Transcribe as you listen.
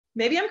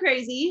Maybe I'm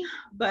crazy,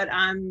 but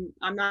I'm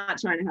not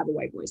trying to have a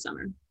white boy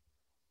summer.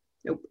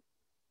 Nope.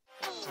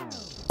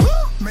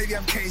 Maybe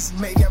I'm crazy,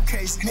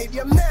 maybe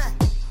I'm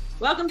not.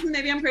 Welcome to the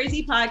Maybe I'm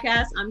Crazy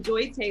podcast. I'm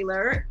Joy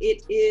Taylor.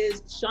 It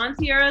is Sean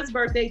Sierra's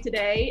birthday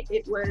today.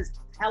 It was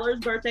Heller's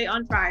birthday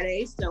on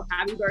Friday, so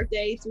happy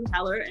birthday to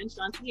Heller and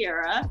Sean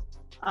Sierra.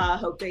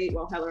 Heller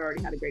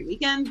already had a great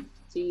weekend.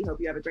 T,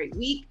 hope you have a great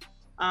week.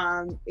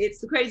 It's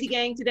the Crazy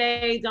Gang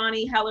today.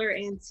 Donnie, Heller,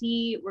 and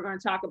T. We're going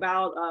to talk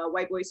about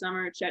White Boy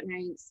Summer, Chet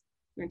Hanks.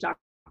 We're going to talk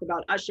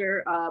about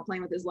Usher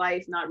playing with his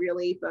life. Not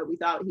really, but we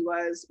thought he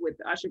was with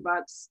the Usher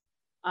Bucks.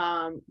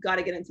 Got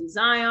to get into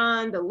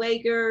Zion, the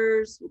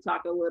Lakers. We'll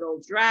talk a little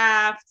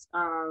draft.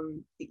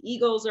 The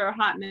Eagles are a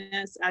hot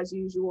mess as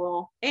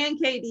usual, and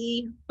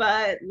KD.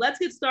 But let's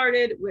get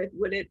started with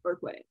With It or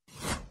Quit It.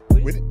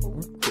 With it,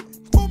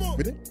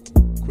 with it,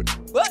 quit it.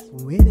 What?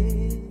 With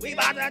it. We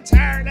about to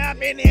turn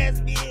up in this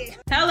bitch.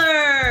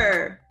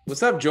 Heller.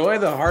 What's up, Joy,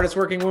 the hardest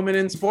working woman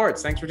in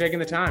sports? Thanks for taking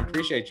the time.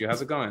 Appreciate you.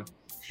 How's it going?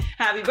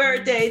 Happy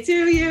birthday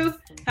to you.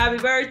 Happy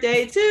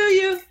birthday to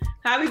you.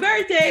 Happy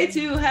birthday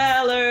to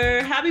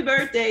Heller. Happy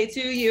birthday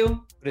to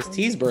you. But it's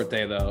T's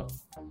birthday, though.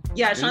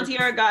 Yeah, Sean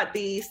Sierra got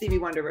the Stevie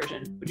Wonder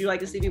version. Would you like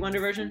the Stevie Wonder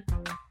version?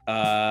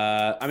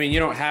 I mean, you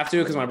don't have to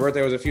because my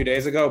birthday was a few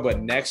days ago,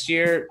 but next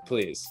year,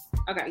 please.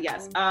 Okay,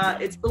 yes.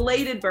 It's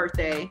belated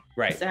birthday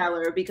Right. to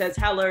Heller because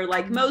Heller,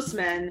 like most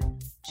men,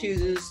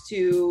 chooses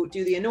to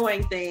do the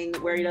annoying thing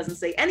where he doesn't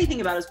say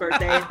anything about his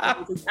birthday.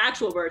 It's his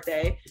actual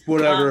birthday.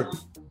 Whatever.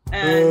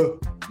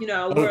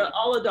 We're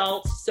all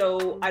adults,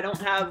 so I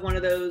don't have one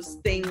of those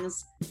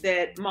things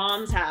that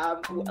moms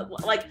have.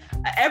 Like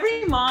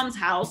every mom's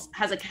house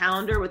has a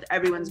calendar with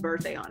everyone's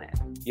birthday on it.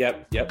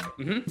 Yep.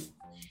 Mm-hmm.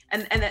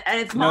 And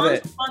it's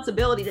mom's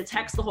responsibility to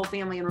text the whole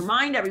family and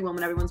remind everyone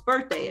when everyone's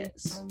birthday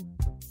is.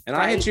 And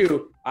right?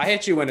 I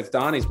hit you when it's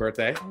Donnie's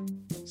birthday.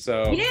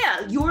 So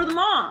yeah, you're the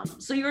mom.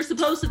 So you're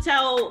supposed to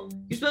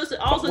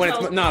also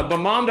tell. No, but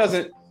mom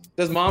doesn't.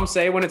 Does mom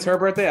say when it's her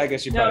birthday? I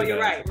guess you probably No, you're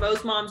does. right.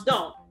 Most moms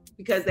don't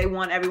because they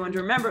want everyone to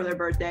remember their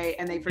birthday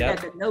and they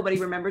forget that nobody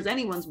remembers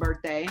anyone's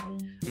birthday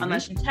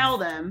unless you tell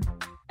them.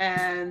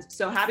 And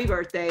so happy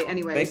birthday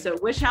anyway. So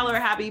wish Heller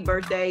a happy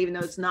birthday, even though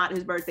it's not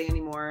his birthday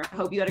anymore.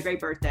 Hope you had a great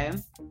birthday.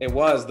 It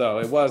was though.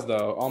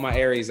 All my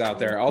Aries out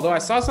there. Although I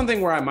saw something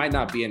where I might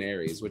not be an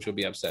Aries, which will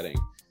be upsetting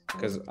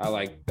because I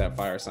like that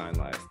fire sign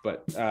life.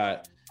 But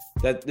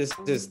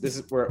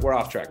we're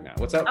off track now.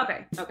 What's up?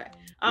 Okay.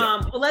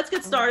 Well, let's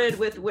get started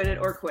with Win It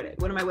or Quit It.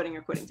 What am I winning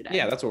or quitting today?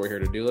 Yeah, that's what we're here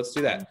to do. Let's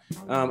do that.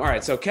 All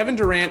right. So Kevin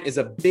Durant is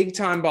a big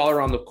time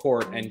baller on the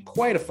court and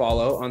quite a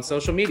follow on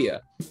social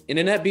media.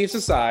 Internet beefs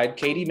aside,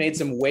 KD made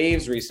some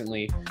waves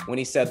recently when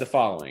he said the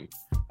following.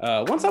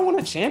 Once I won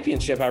a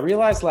championship, I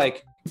realized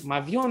my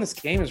view on this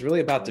game is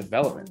really about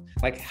development.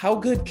 How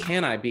good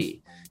can I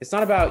be? It's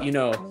not about,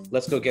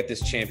 let's go get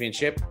this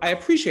championship. I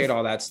appreciate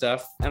all that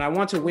stuff and I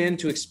want to win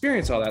to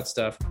experience all that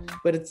stuff,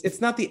 but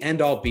it's not the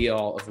end all be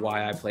all of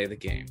why I play the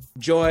game.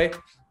 Joy,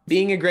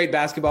 being a great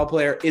basketball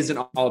player isn't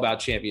all about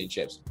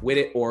championships. Win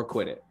it or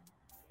quit it.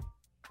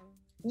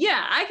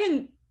 Yeah,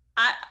 I'm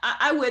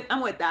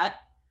with that.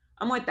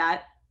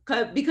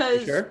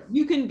 Because sure?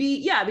 you can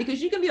be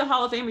a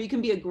Hall of Famer, you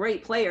can be a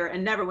great player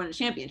and never win a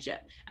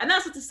championship. And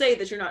that's not to say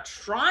that you're not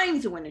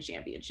trying to win a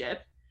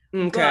championship.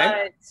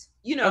 Okay.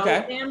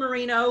 But, Dan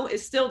Marino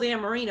is still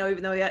Dan Marino,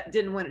 even though he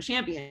didn't win a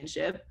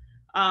championship.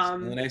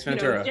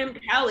 Jim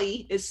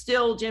Kelly is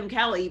still Jim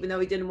Kelly, even though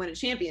he didn't win a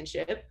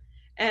championship.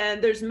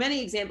 And there's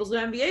many examples of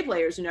NBA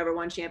players who never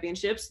won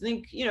championships. I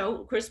think,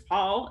 Chris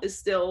Paul is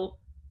still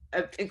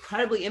an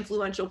incredibly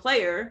influential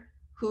player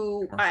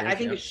who I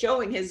think is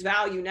showing his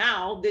value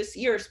now this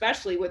year,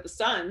 especially with the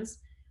Suns.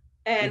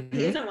 And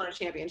he hasn't won a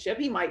championship.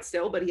 He might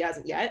still, but he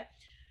hasn't yet.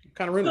 I'm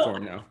kind of rooting for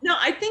him now. No,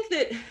 I think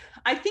that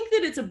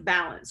it's a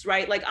balance,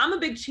 right? I'm a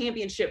big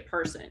championship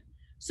person.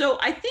 So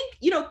I think,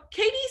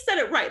 KD said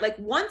it right.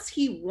 Once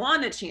he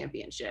won a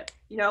championship,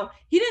 he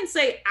didn't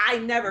say, I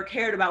never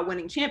cared about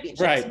winning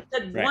championships. Right. He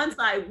said, once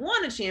I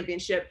won a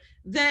championship,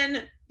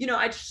 then,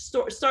 I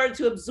started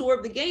to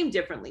absorb the game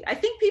differently. I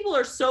think people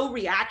are so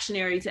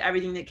reactionary to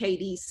everything that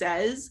KD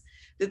says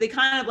that they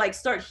kind of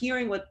start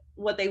hearing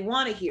what they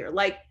want to hear.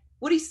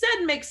 What he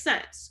said makes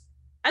sense.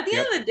 At the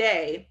end of the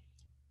day,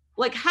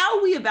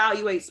 how we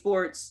evaluate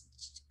sports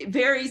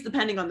varies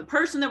depending on the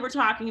person that we're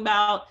talking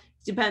about,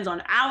 depends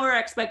on our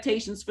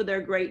expectations for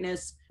their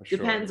greatness,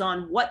 depends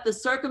on what the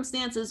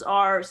circumstances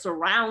are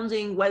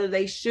surrounding whether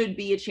they should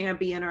be a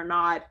champion or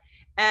not.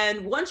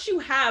 And once you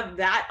have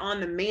that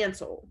on the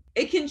mantle,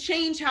 it can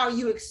change how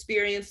you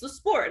experience the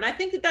sport. And I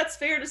think that that's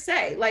fair to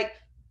say.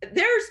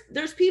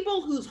 There's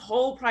people whose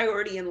whole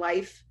priority in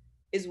life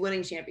is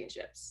winning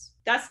championships.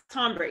 That's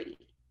Tom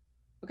Brady.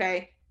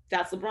 Okay.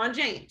 That's LeBron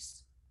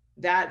James.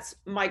 That's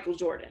Michael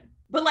Jordan.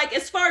 but like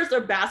as far as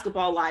their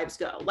basketball lives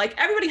go, like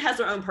everybody has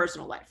their own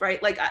personal life,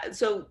 right? Like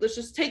so let's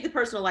just take the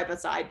personal life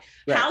aside.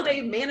 Right. How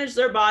they manage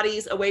their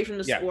bodies away from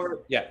the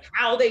sport,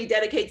 how they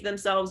dedicate to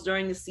themselves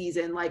during the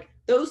season, like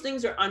those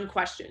things are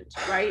unquestioned,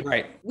 right?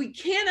 Right. We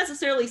can't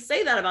necessarily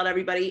say that about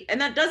everybody,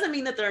 and that doesn't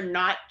mean that they're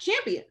not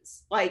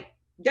champions. Like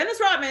Dennis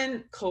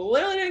Rodman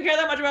clearly didn't care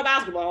that much about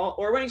basketball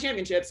or winning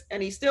championships,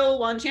 and he still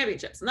won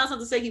championships. And that's not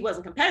to say he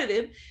wasn't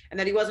competitive and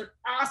that he wasn't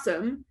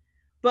awesome,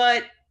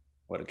 but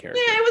what a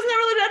character. Yeah, he was never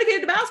really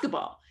dedicated to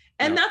basketball.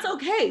 And that's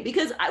okay,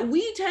 because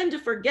we tend to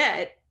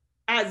forget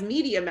as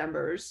media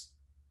members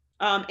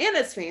and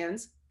as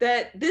fans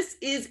that this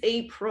is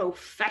a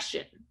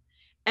profession.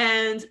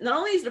 And not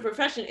only is it a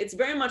profession, it's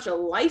very much a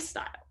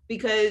lifestyle,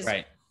 because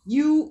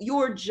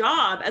your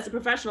job as a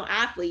professional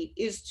athlete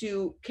is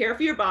to care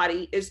for your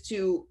body, is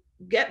to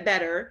get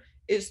better,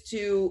 is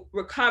to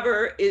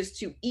recover, is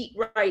to eat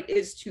right,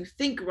 is to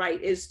think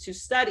right, is to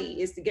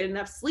study, is to get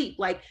enough sleep.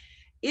 Like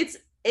it's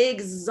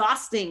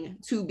exhausting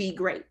to be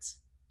great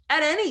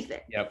at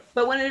anything.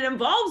 But when it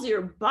involves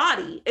your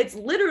body, it's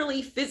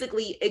literally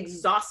physically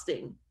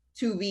exhausting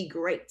to be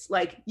great.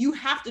 Like you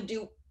have to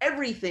do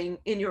everything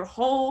in your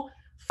whole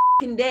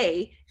fucking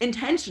day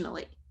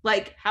intentionally.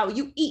 Like how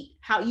you eat,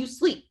 how you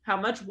sleep, how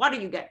much water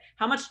you get,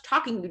 how much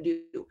talking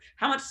you do,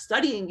 how much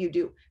studying you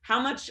do, how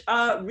much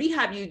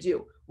rehab you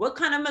do, what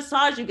kind of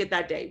massage you get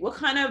that day, what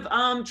kind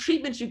of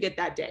treatments you get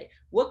that day,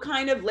 what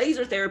kind of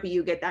laser therapy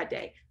you get that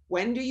day.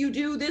 When do you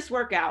do this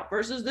workout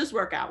versus this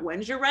workout?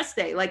 When's your rest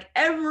day? Like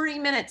every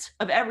minute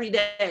of every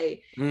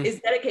day is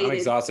dedicated. I'm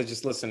exhausted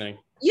just listening.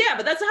 Yeah,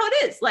 but that's how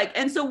it is. Like,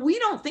 and so we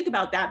don't think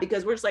about that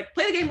because we're just like,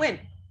 play the game,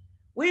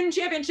 win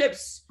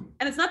championships.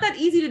 And it's not that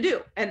easy to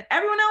do. And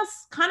everyone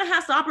else kind of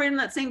has to operate in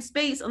that same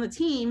space on the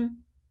team,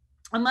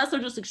 unless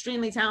they're just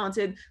extremely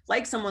talented,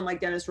 like someone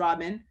like Dennis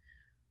Rodman,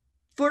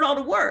 for it all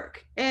to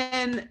work.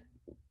 And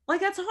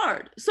like, that's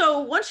hard. So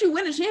once you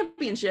win a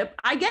championship,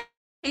 I get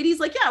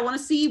KD's like, yeah, I want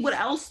to see what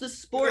else the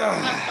sport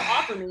has to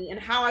offer me and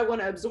how I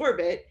want to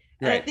absorb it.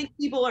 And I think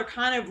people are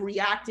kind of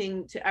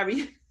reacting to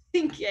everything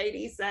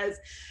KD says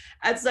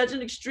at such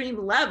an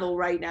extreme level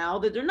right now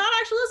that they're not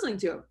actually listening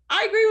to him.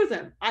 I agree with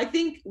him. I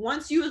think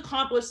once you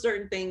accomplish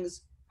certain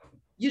things,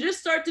 you just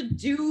start to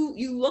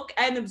you look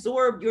and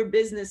absorb your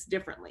business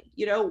differently.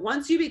 You know,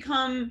 once you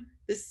become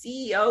the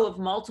CEO of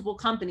multiple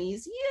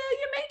companies, yeah,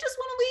 you may just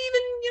want to leave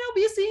and,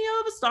 be a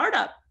CEO of a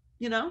startup.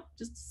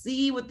 Just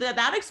see what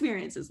that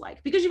experience is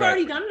like, because you've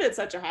already done it at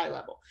such a high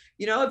level.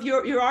 If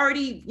you're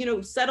already,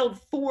 settled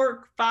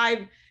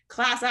 4-5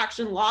 class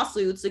action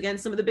lawsuits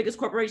against some of the biggest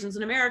corporations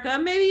in America,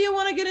 maybe you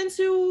want to get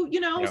into,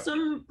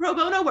 some pro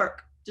bono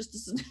work just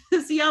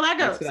to see how that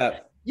goes.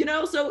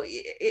 So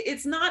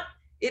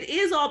it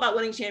is all about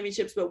winning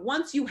championships. But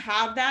once you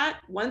have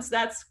that, once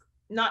that's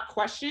not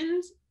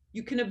questioned,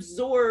 you can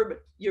absorb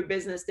your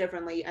business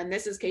differently. And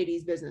this is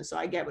KD's business. So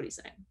I get what he's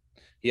saying.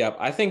 Yep.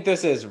 I think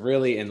this is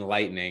really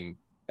enlightening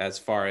as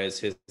far as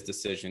his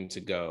decision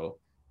to go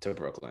to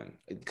Brooklyn,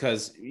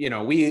 because,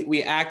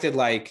 we acted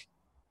like,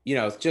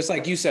 just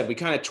like you said, we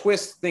kind of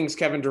twist things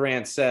Kevin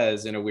Durant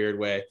says in a weird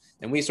way.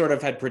 And we sort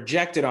of had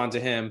projected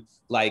onto him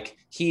like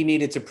he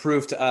needed to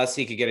prove to us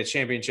he could get a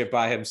championship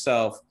by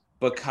himself,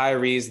 but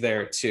Kyrie's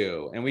there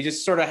too. And we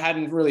just sort of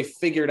hadn't really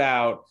figured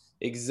out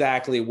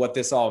exactly what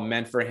this all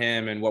meant for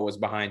him and what was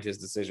behind his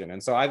decision.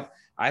 And so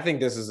I think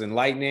this is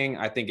enlightening.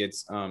 I think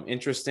it's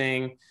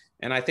interesting.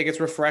 And I think it's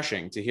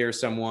refreshing to hear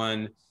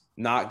someone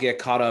not get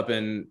caught up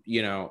in,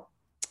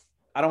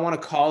 I don't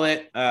want to call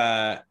it,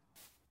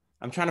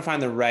 I'm trying to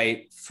find the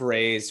right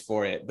phrase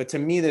for it. But to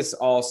me, this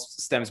all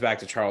stems back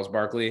to Charles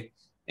Barkley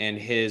and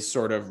his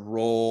sort of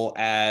role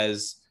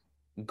as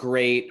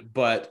great,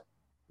 but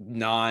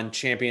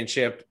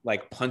non-championship,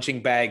 like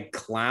punching bag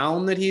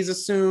clown that he's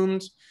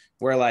assumed,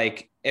 where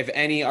like, if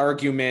any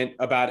argument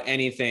about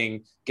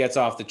anything gets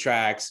off the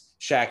tracks,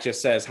 Shaq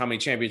just says, how many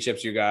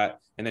championships you got?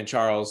 And then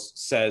Charles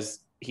says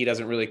he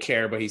doesn't really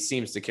care, but he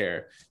seems to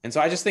care. And so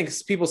I just think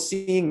people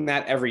seeing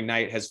that every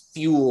night has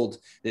fueled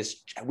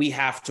this, we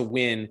have to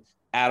win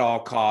at all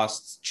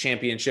costs,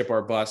 championship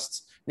or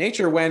busts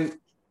nature, when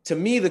to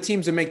me, the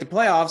teams that make the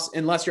playoffs,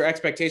 unless your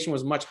expectation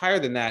was much higher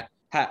than that,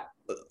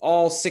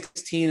 all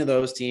 16 of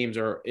those teams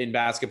are in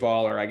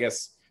basketball, or I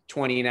guess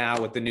 20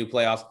 now with the new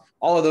playoffs,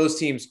 all of those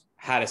teams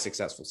had a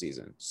successful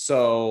season.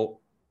 So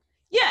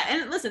yeah,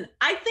 and listen,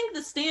 I think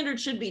the standard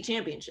should be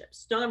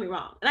championships. Don't get me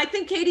wrong. And I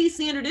think KD's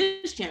standard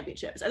is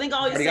championships. I think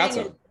all he's saying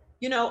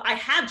is, I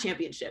have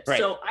championships. Right.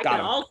 So I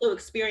can also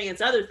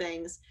experience other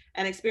things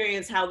and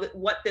experience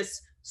what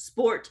this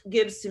sport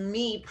gives to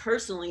me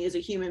personally as a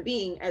human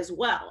being as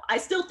well. I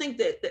still think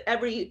that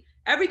every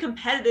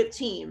competitive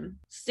team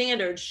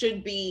standard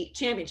should be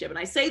championship. And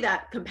I say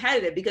that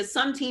competitive because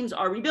some teams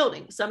are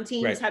rebuilding. Some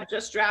teams have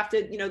just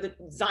drafted, the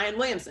Zion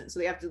Williamson. So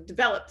they have to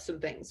develop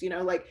some things,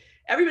 like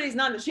everybody's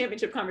not in the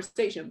championship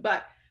conversation.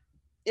 But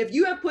if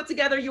you have put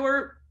together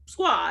your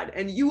squad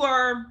and you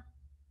are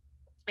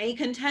a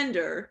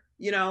contender,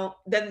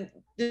 then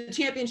the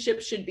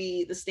championship should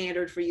be the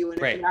standard for you.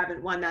 And Right. if you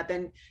haven't won that,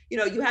 then, you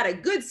know, you had a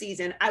good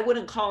season. I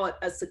wouldn't call it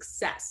a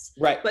success.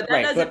 Right. But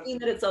that doesn't mean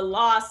that it's a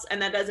loss.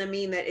 And that doesn't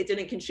mean that it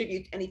didn't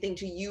contribute anything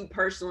to you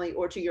personally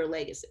or to your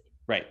legacy.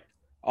 Right.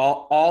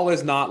 All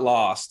is not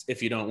lost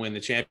if you don't win the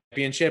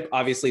championship.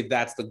 Obviously,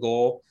 that's the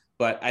goal.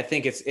 But I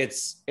think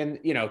it's and,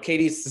 you know,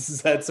 Katie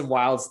said some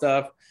wild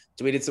stuff,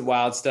 tweeted some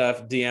wild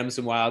stuff, DM'd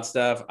some wild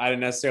stuff. I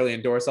didn't necessarily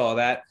endorse all of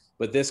that.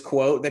 But this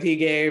quote that he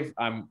gave,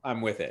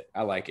 I'm with it.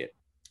 I like it.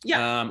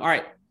 Yeah. All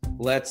right.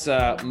 Let's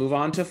move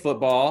on to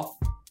football,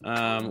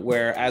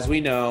 where, as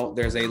we know,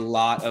 there's a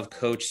lot of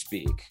coach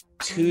speak.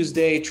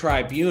 Tuesday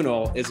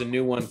Tribunal is a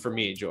new one for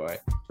me, Joy.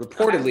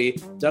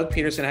 Reportedly, Doug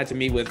Peterson had to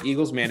meet with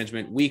Eagles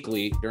management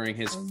weekly during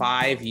his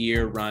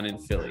 5-year run in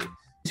Philly.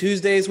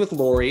 Tuesdays with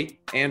Lurie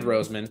and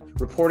Roseman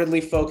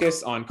reportedly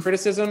focus on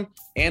criticism,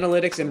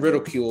 analytics, and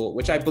ridicule,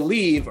 which I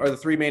believe are the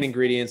 3 main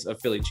ingredients of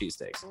Philly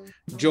cheesesteaks.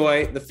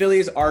 Joy, the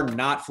Phillies are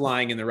not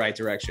flying in the right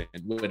direction.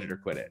 Win it or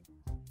quit it.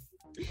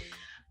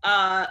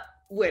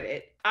 With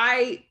it.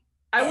 I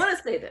want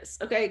to say this,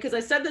 okay? Because I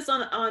said this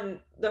on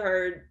the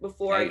herd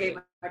before I gave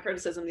my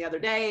criticism the other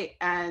day,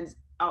 and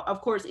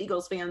of course,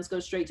 Eagles fans go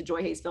straight to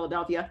Joy hates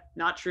Philadelphia.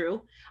 Not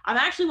true. I'm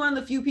actually one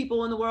of the few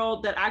people in the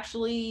world that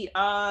actually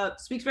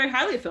speaks very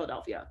highly of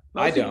Philadelphia.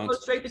 Most people go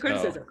straight to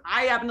criticism. So.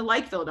 I happen to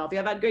like Philadelphia.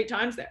 I've had great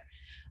times there.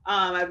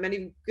 I have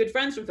many good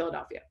friends from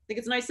Philadelphia. I think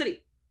it's a nice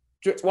city.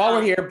 While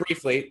we're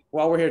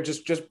here,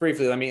 just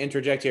briefly, let me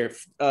interject here.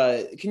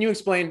 Can you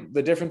explain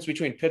the difference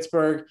between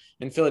Pittsburgh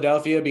and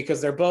Philadelphia?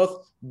 Because they're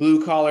both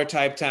blue collar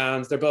type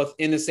towns. They're both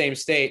in the same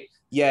state,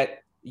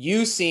 yet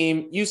you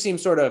seem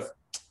sort of,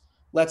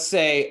 let's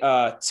say,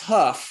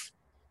 tough,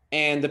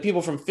 and the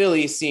people from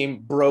Philly seem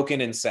broken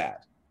and sad.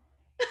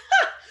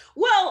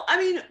 Well, I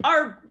mean,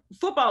 our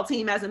football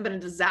team hasn't been a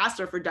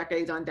disaster for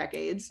decades on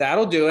decades.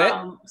 That'll do it.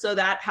 So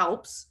that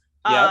helps.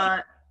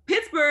 Yep.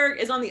 Pittsburgh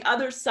is on the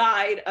other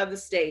side of the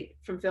state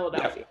from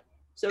Philadelphia. Yep.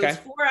 So it's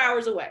 4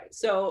 hours away.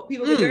 So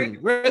people get very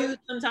confused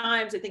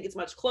sometimes. I think it's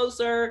much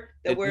closer,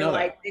 that we're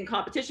like in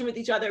competition with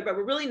each other, but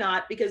we're really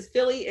not, because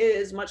Philly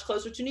is much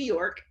closer to New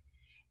York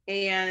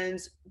and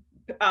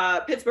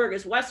Pittsburgh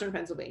is Western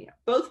Pennsylvania.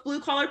 Both blue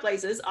collar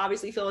places.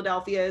 Obviously,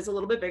 Philadelphia is a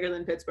little bit bigger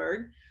than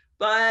Pittsburgh,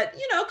 but,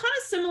 you know, kind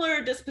of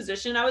similar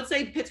disposition. I would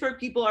say Pittsburgh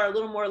people are a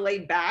little more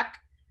laid back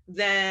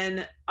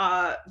than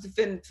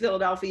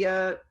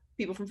Philadelphia.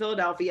 People from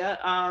Philadelphia,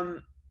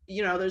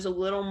 you know, there's a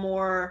little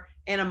more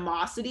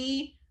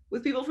animosity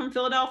with people from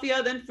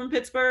Philadelphia than from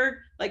Pittsburgh.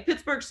 Like,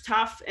 Pittsburgh's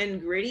tough and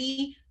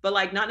gritty, but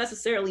like not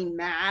necessarily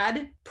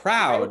mad.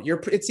 Proud.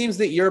 Right? It seems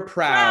that you're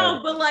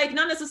proud, but like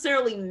not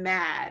necessarily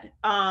mad.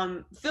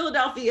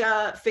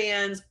 Philadelphia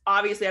fans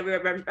obviously have a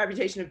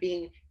reputation of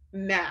being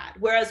mad,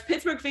 whereas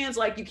Pittsburgh fans,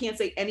 like, you can't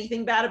say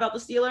anything bad about the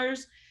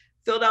Steelers.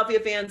 Philadelphia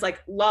fans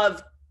like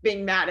love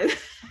being mad at.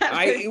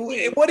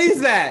 What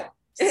is that?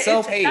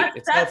 Self-hate.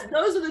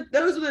 Those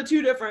are the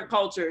 2 different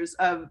cultures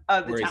of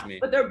the town,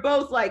 but they're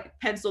both like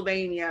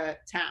Pennsylvania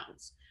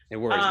towns. It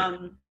worries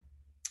me.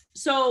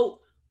 So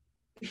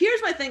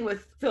here's my thing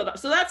with Philadelphia.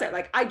 So that's it.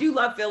 Like, I do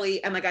love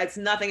Philly, and like, it's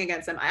nothing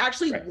against them. I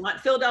actually want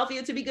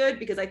Philadelphia to be good,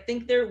 because I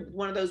think they're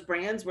one of those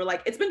brands where,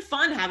 like, it's been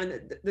fun having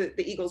the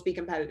Eagles be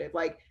competitive.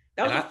 Like,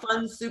 that was a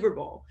fun Super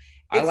Bowl.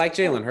 I like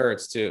Jalen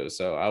Hurts too,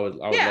 so I would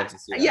love to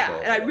see that. Yeah,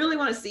 and I really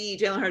want to see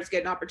Jalen Hurts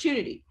get an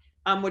opportunity.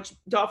 Which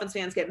Dolphins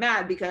fans get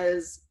mad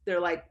because they're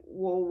like,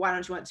 well, why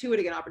don't you want Tua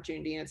to get an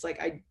opportunity? And it's like,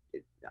 I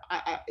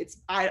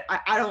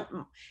don't,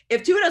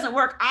 if Tua doesn't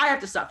work, I have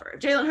to suffer.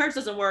 If Jalen Hurts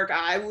doesn't work,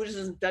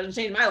 doesn't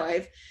change my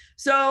life.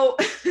 So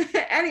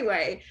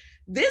anyway,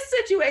 this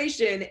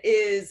situation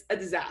is a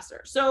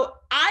disaster. So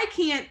I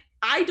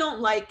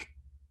don't like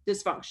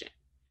dysfunction.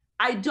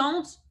 I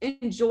don't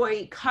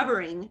enjoy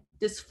covering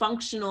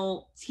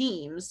dysfunctional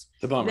teams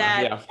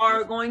that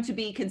are going to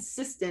be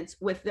consistent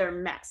with their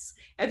mess.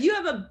 If you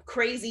have a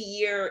crazy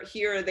year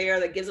here or there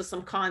that gives us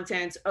some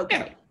content, okay.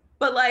 Yeah.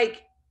 But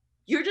like,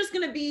 you're just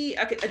going to be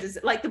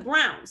like the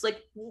Browns.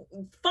 Like,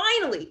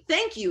 finally,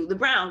 thank you. The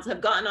Browns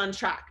have gotten on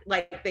track.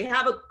 Like, they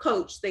have a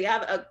coach, they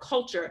have a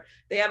culture,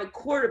 they have a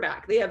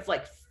quarterback, they have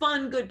like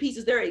fun, good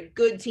pieces. They're a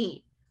good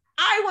team.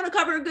 I want to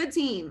cover a good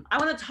team. I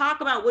want to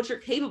talk about what you're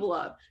capable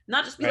of,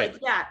 not just be like,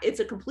 yeah, it's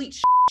a complete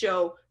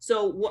show,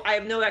 so I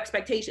have no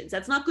expectations.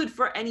 That's not good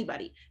for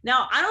anybody.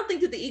 Now, I don't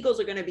think that the Eagles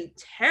are going to be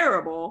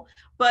terrible,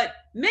 but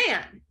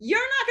man, you're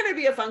not going to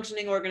be a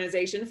functioning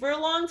organization for a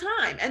long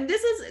time. And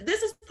this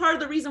is part of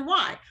the reason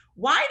why.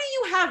 Why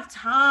do you have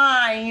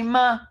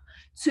time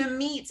to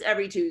meet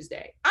every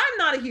Tuesday? I'm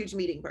not a huge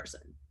meeting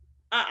person.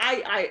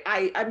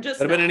 I'm just.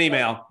 Could have been an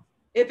email.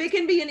 If it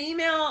can be an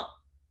email,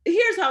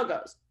 here's how it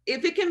goes.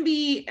 If it can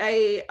be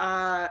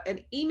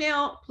an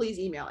email, please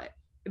email it.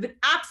 If it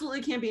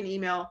absolutely can't be an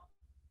email,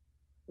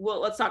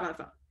 well, let's talk on the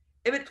phone.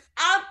 If it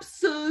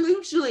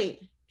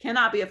absolutely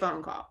cannot be a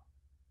phone call,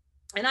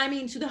 and I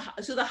mean to the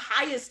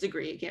highest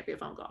degree, it can't be a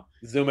phone call.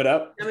 Zoom it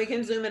up. Then we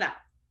can zoom it out.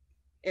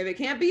 If it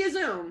can't be a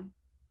Zoom,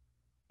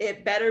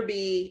 it better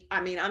be, I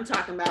mean, I'm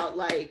talking about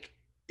like,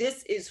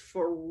 this is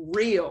for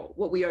real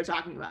what we are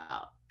talking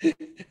about.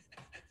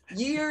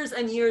 years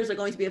and years are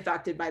going to be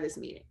affected by this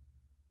meeting,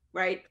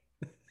 right?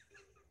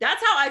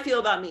 That's how I feel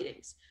about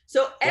meetings.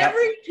 So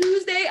every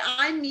Tuesday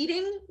I'm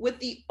meeting with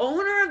the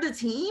owner of the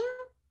team.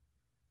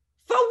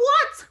 For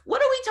what?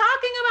 What are we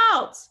talking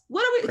about?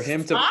 What are we, For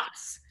him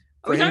stocks?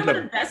 Are we talking about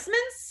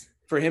investments?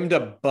 For him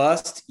to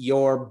bust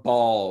your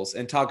balls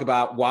and talk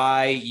about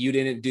why you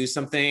didn't do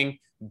something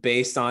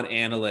based on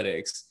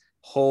analytics.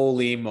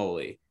 Holy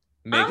moly.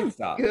 Make it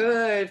stop.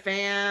 Good,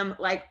 fam.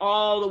 Like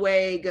all the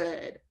way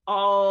good.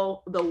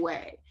 All the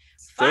way.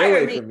 Stay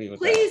away from me with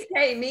Please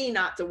pay me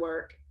not to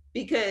work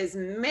because,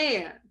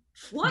 man,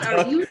 what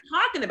are you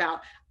talking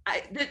about?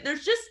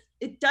 There's just,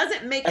 it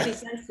doesn't make any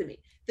sense to me.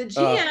 The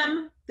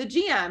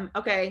GM,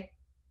 okay,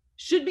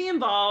 should be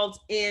involved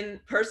in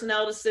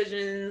personnel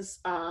decisions,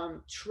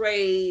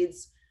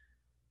 trades,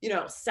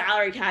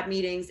 salary cap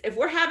meetings. If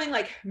we're having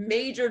like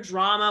major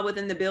drama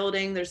within the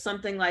building, there's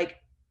something like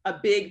a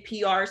big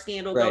PR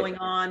scandal going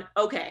on.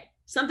 Okay,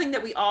 something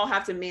that we all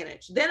have to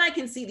manage. Then I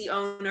can see the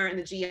owner and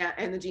the GM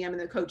and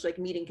the coach like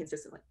meeting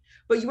consistently.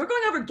 But you were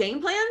going over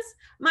game plans?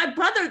 My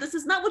brother, this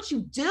is not what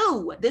you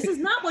do. This is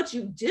not what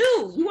you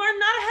do. You are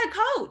not a head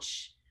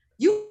coach.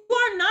 You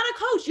are not a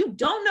coach. You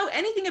don't know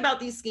anything about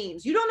these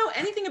schemes. You don't know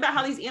anything about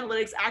how these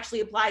analytics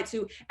actually apply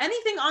to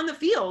anything on the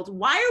field.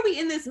 Why are we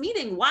in this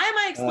meeting? Why am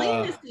I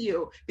explaining this to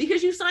you?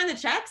 Because you signed the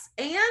checks?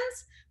 And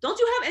don't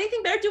you have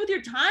anything better to do with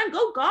your time?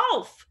 Go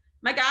golf.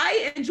 My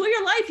guy, enjoy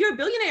your life. You're a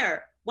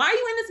billionaire. Why are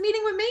you in this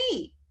meeting with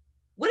me?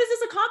 What is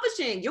this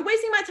accomplishing? You're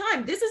wasting my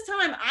time. This is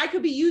time I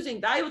could be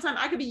using, valuable time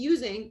I could be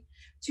using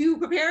to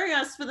preparing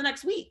us for the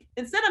next week.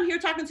 Instead, I'm here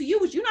talking to you,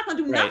 which you're not going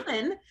to do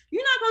nothing.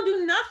 You're not going to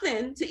do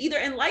nothing to either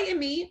enlighten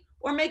me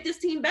or make this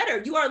team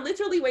better. You are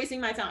literally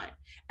wasting my time.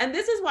 And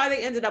this is why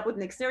they ended up with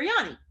Nick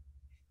Sirianni.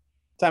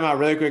 Time out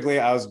really quickly.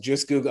 I was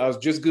just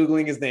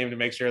Googling his name to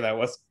make sure that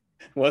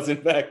was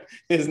in fact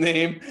his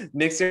name.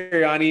 Nick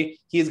Sirianni.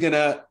 He's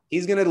gonna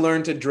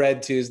learn to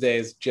dread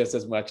Tuesdays just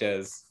as much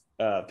as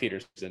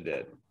Peterson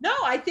did. No,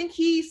 I think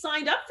he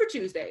signed up for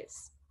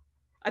Tuesdays.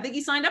 I think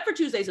he signed up for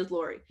Tuesdays with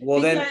Lurie. Well,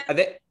 then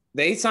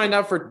they signed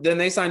up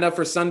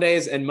for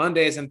Sundays and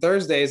Mondays and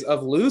Thursdays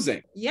of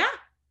losing. Yeah.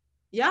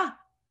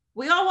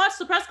 We all watched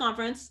the press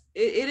conference.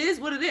 It is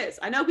what it is.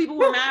 I know people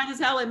were mad as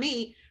hell at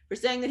me for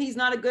saying that he's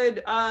not a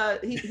good,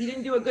 he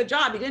didn't do a good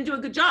job. He didn't do a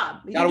good job.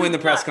 Got to win the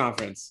press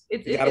conference.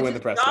 It's his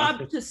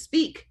job to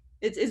speak.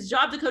 It's his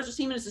job to coach the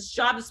team, and it's his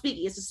job to speak.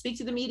 He has to speak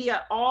to the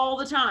media all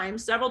the time,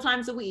 several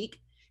times a week.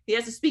 He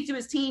has to speak to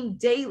his team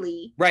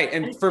daily. Right.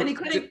 And he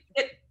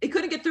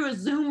couldn't get through a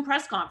Zoom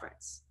press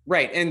conference.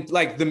 Right. And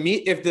like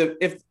if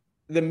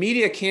the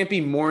media can't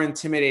be more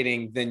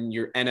intimidating than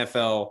your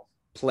NFL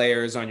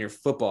players on your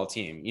football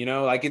team,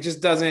 like it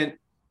just doesn't,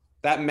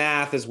 that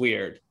math is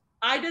weird.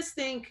 I just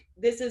think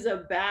this is a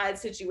bad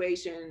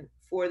situation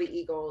for the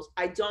Eagles.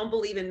 I don't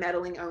believe in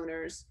meddling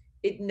owners.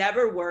 It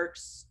never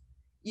works.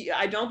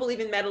 I don't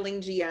believe in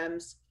meddling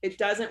GMs. It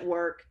doesn't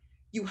work.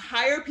 You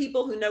hire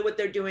people who know what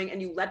they're doing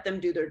and you let them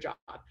do their job.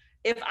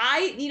 If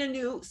I need a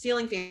new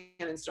ceiling fan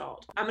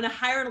installed, I'm going to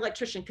hire an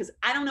electrician because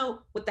I don't know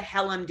what the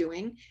hell I'm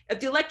doing. If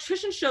the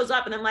electrician shows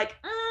up and I'm like,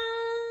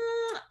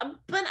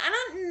 but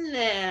I don't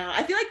know.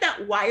 I feel like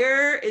that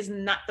wire is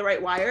not the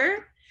right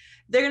wire.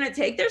 They're going to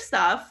take their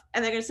stuff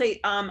and they're going to say,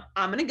 I'm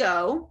going to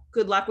go.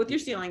 Good luck with your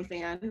ceiling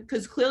fan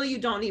because clearly you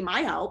don't need my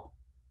help,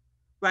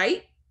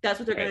 right? That's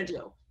what they're going to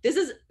do. This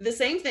is the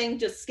same thing,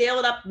 just scale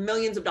it up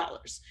millions of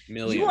dollars.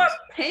 You are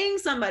paying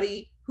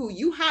somebody who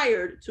you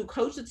hired to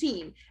coach the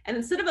team, and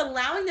instead of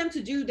allowing them to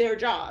do their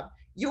job,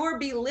 you're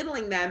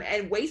belittling them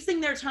and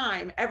wasting their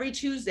time every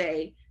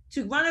Tuesday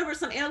to run over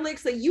some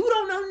analytics that you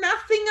don't know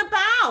nothing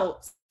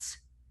about.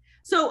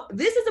 So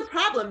this is a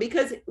problem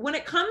because when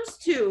it comes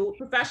to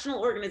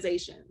professional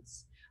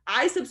organizations,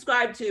 I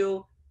subscribe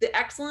to the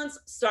excellence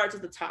starts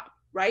at the top,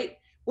 right?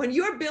 When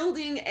you're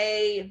building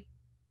a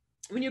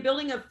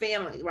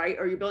family, right?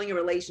 Or you're building a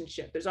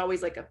relationship, there's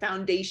always like a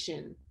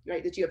foundation,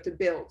 right? That you have to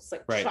build. It's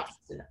like trust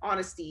and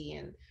honesty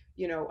and,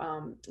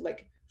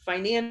 like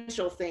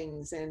financial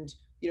things and,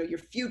 your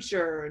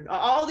future and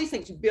all these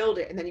things. You build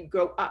it and then you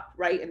grow up,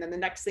 right? And then the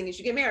next thing is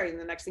you get married and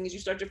the next thing is you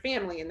start your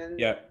family and then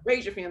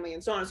raise your family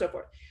and so on and so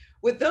forth.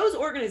 With those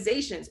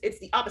organizations, it's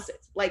the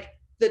opposite. Like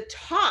the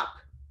top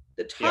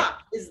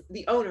is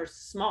the owner's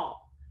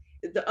small.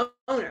 The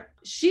owner,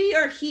 she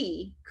or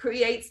he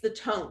creates the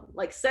tone,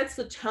 like sets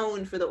the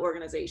tone for the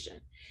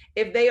organization.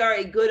 If they are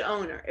a good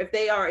owner, if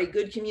they are a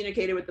good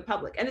communicator with the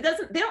public, and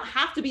they don't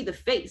have to be the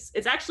face.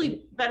 It's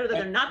actually better that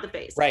they're not the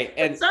face. Right.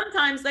 And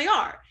sometimes they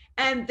are.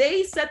 And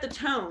they set the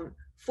tone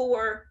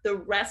for the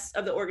rest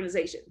of the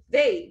organization.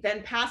 They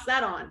then pass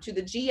that on to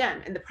the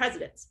GM and the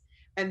presidents.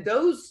 And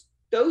those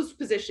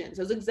positions,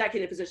 those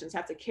executive positions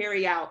have to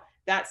carry out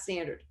that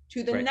standard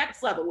to the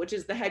next level, which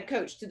is the head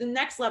coach, to the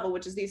next level,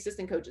 which is the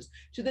assistant coaches,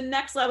 to the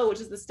next level,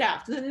 which is the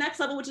staff, to the next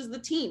level, which is the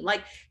team.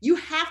 Like you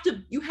have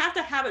to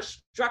have a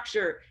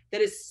structure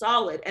that is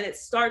solid and it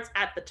starts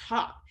at the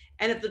top.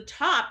 And if the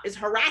top is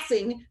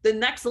harassing the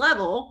next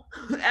level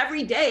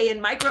every day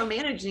and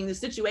micromanaging the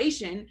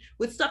situation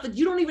with stuff that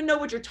you don't even know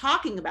what you're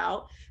talking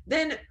about,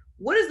 then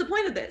what is the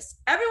point of this?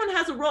 Everyone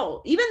has a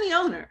role. Even the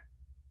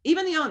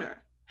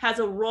owner has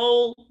a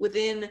role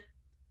within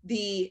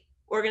the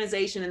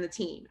organization and the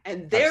team.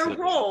 And their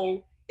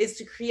role is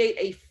to create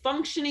a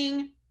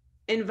functioning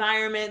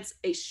environment,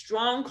 a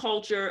strong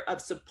culture of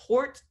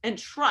support and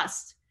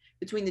trust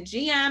between the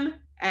GM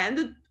and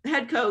the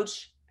head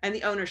coach and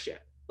the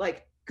ownership.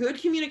 Like good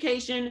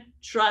communication,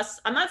 trust.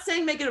 I'm not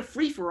saying make it a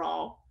free for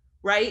all,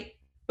 right?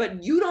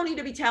 But you don't need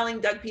to be telling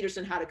Doug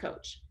Peterson how to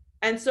coach.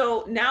 And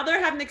so now they're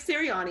having Nick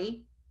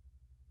Sirianni,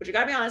 which you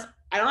gotta be honest,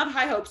 I don't have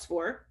high hopes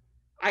for.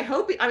 I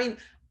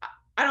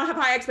don't have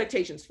high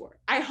expectations for.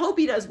 I hope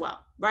he does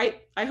well,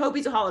 right? I hope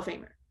he's a Hall of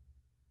Famer.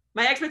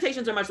 My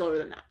expectations are much lower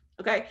than that,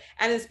 okay?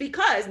 And it's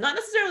because, not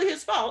necessarily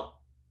his fault,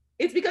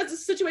 it's because the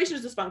situation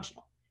is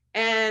dysfunctional.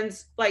 And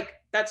like,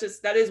 that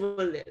is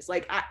what it is.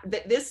 Like,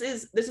 this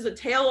is a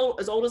tale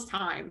as old as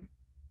time,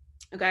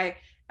 okay?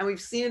 And we've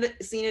seen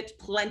it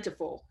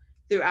plentiful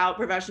throughout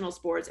professional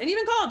sports and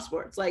even college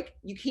sports. Like,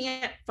 you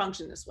can't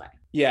function this way.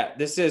 Yeah,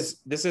 this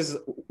is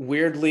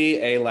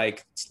weirdly a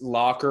like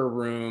locker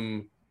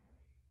room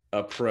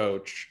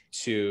approach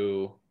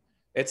to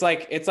it's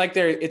like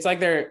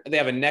they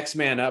have a next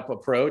man up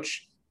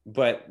approach,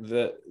 but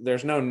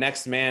there's no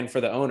next man for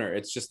the owner.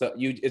 It's just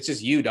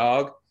you,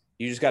 dog.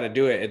 You just got to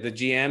do it. At the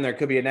GM, there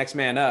could be a next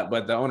man up,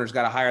 but the owner's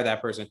got to hire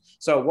that person.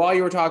 So while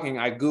you were talking,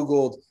 I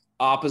Googled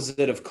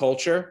opposite of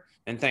culture,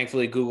 and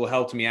thankfully Google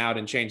helped me out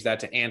and changed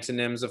that to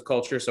antonyms of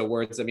culture. So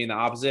words that mean the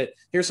opposite.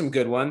 Here's some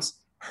good ones: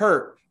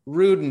 hurt,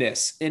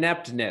 rudeness,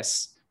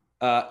 ineptness,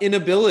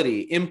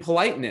 inability,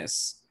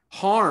 impoliteness,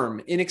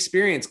 harm,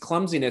 inexperience,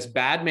 clumsiness,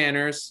 bad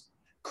manners,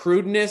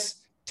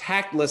 crudeness,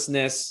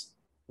 tactlessness,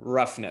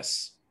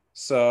 roughness.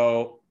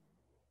 So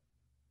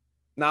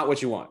not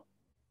what you want.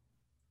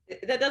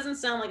 That doesn't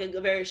sound like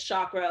a very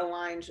chakra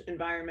aligned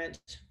environment.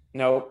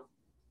 Nope.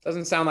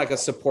 Doesn't sound like a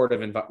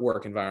supportive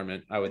work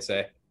environment, I would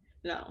say.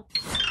 No.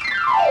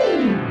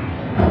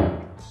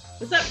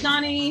 What's up,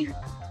 Donnie?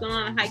 What's going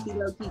on high key,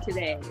 low key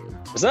today?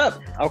 What's up?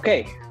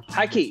 Okay,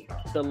 high key.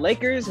 The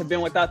Lakers have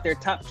been without their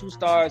top two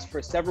stars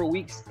for several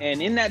weeks,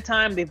 and in that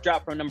time, they've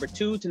dropped from number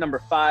 2 to number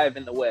 5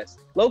 in the West.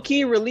 Low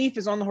key relief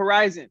is on the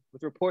horizon,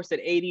 with reports that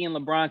AD and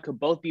LeBron could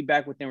both be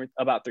back within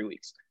about 3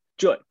 weeks.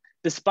 Joy.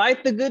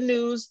 Despite the good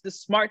news, the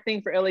smart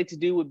thing for LA to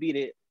do would be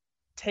to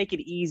take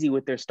it easy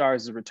with their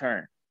stars'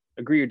 return.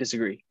 Agree or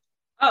disagree?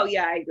 Oh,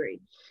 yeah, I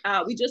agree.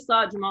 We just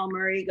saw Jamal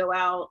Murray go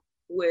out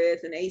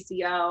with an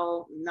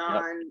ACL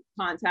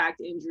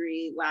non-contact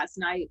injury last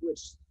night,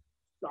 which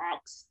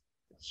sucks.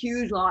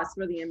 Huge loss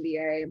for the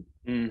NBA,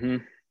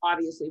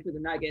 obviously for the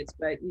Nuggets.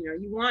 But,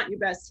 you want your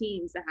best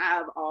teams to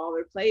have all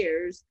their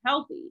players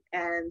healthy.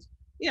 And,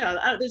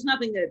 there's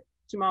nothing that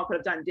Jamal could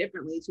have done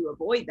differently to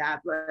avoid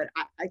that. But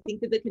I think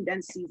that the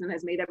condensed season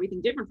has made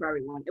everything different for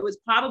everyone. It was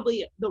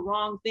probably the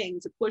wrong thing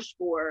to push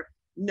for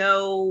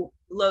no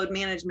load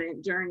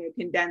management during a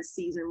condensed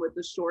season with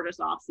the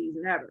shortest off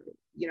season ever.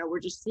 We're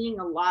just seeing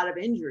a lot of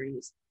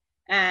injuries.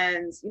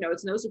 And,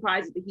 it's no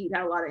surprise that the Heat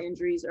had a lot of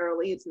injuries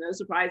early. It's no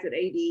surprise that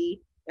AD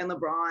and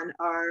LeBron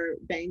are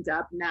banged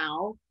up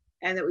now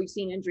and that we've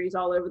seen injuries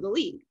all over the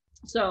league.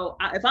 So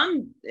if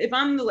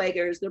I'm the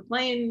Lakers, they're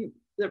playing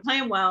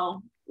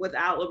well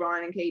without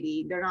LeBron and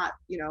KD. They're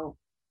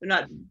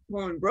not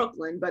pulling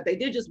Brooklyn, but they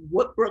did just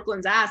whoop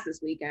Brooklyn's ass this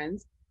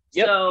weekend.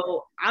 Yep.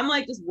 So I'm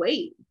like, just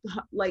wait.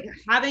 Like,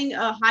 having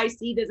a high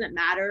seed doesn't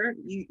matter.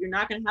 You're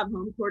not going to have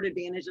home court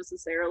advantage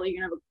necessarily.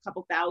 You're going to have a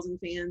couple thousand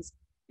fans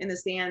in the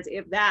stands,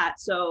 if that.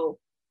 So,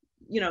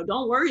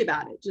 don't worry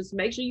about it. Just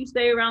make sure you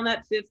stay around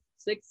that 5th,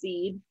 6th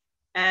seed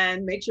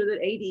and make sure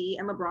that AD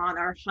and LeBron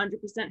are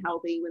 100%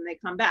 healthy when they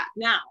come back.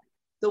 Now,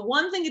 the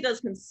one thing that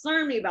does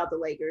concern me about the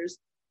Lakers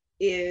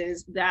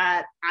is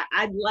that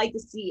I'd like to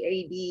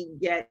see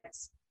AD get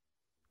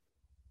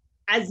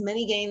as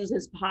many games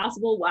as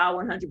possible while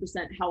 100%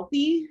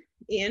 healthy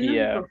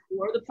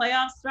before the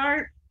playoffs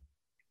start.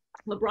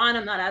 LeBron,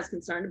 I'm not as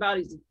concerned about.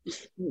 He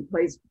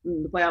plays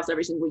in the playoffs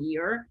every single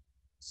year.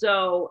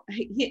 So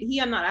he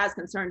I'm not as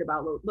concerned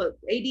about. But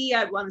AD,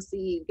 I want to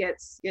see get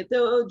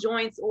the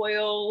joints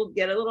oiled,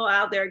 get a little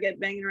out there, get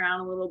banging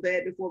around a little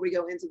bit before we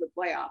go into the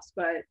playoffs.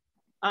 But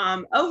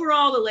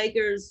overall, the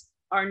Lakers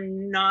are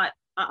not,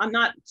 I'm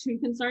not too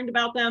concerned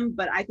about them,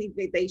 but I think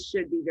that they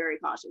should be very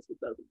cautious with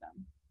both of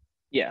them.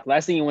 Yeah,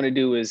 last thing you want to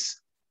do is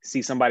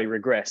see somebody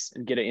regress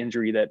and get an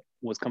injury that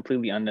was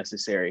completely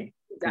unnecessary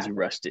because you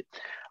rushed it.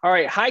 All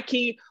right, high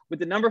key, with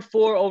the number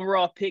 4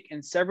 overall pick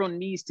and several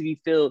needs to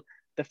be filled,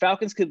 the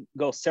Falcons could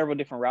go several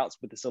different routes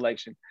with the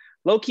selection.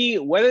 Low key,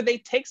 whether they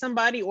take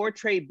somebody or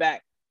trade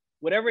back,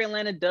 whatever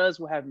Atlanta does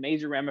will have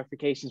major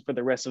ramifications for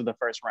the rest of the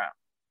first round.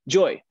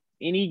 Joy,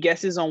 any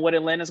guesses on what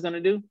Atlanta's going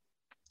to do?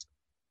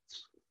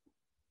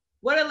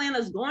 What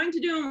Atlanta's going to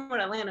do and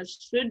what Atlanta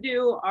should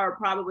do are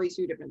probably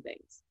 2 different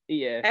things.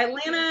 Yeah.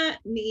 Atlanta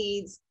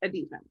needs a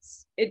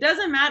defense. It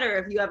doesn't matter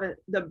if you have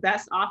the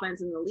best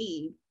offense in the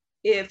league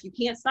if you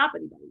can't stop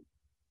anybody,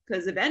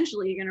 because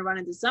eventually you're going to run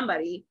into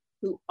somebody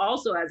who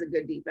also has a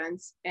good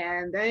defense,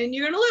 and then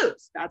you're going to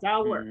lose. That's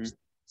how it works.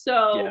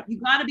 So you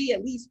got to be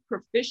at least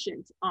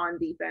proficient on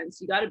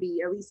defense. You got to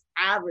be at least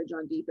average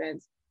on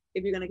defense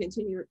if you're going to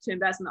continue to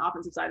invest in the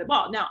offensive side of the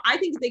ball. Now, I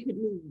think that they could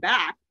move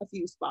back a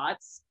few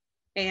spots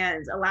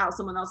and allow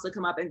someone else to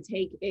come up and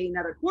take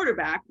another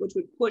quarterback, which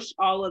would push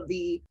all of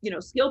the,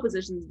 skill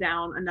positions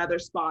down another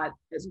spot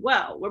as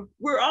well.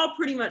 We're all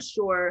pretty much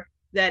sure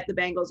that the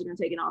Bengals are going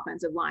to take an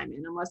offensive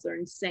lineman unless they're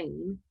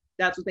insane.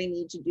 That's what they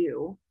need to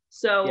do.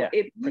 So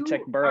if you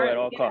protect Burrow at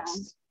all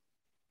costs.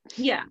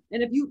 Yeah.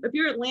 And if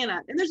you're Atlanta,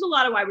 and there's a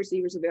lot of wide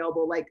receivers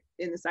available, like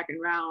in the second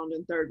round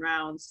and third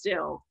round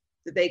still,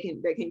 that they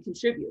can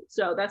contribute.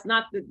 So that's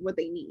not what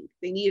they need.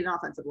 They need an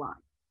offensive line.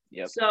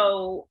 Yep.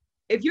 So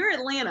if you're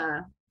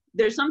Atlanta,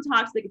 there's some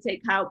talks they could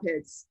take Kyle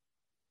Pitts.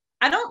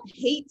 I don't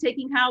hate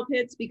taking Kyle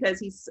Pitts because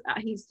he's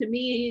to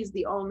me, he's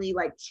the only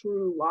like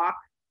true lock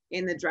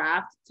in the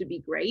draft to be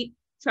great.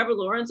 Trevor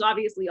Lawrence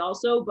obviously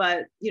also,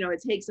 but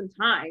it takes some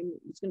time.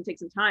 It's going to take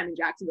some time in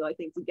Jacksonville, I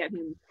think, to get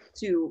him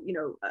to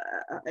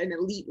an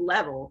elite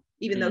level,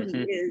 even though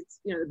he is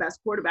the best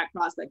quarterback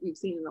prospect we've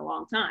seen in a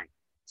long time.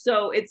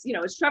 So it's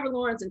Trevor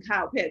Lawrence and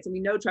Kyle Pitts, and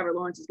we know Trevor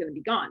Lawrence is going to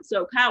be gone.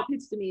 So Kyle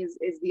Pitts to me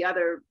is the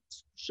other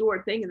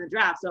sure thing in the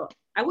draft. So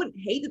I wouldn't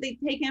hate that they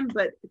take him,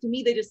 but to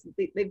me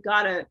they've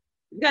got to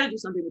do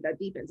something with that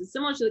defense. It's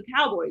similar to the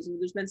Cowboys, and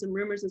there's been some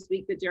rumors this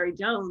week that Jerry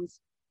Jones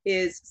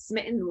is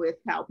smitten with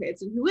Kyle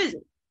Pitts, and who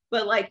isn't?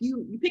 But like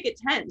you pick at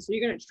 10, so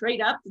you're going to trade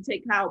up to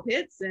take Kyle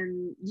Pitts,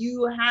 and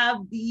you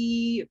have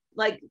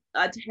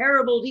a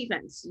terrible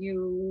defense.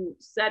 You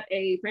set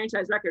a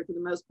franchise record for the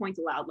most points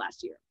allowed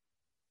last year.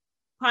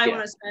 Probably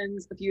want to spend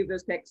a few of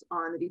those picks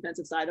on the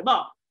defensive side of the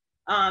ball.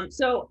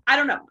 So I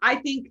don't know. I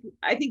think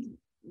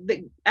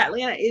the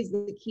Atlanta is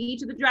the key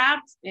to the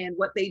draft, and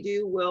what they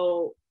do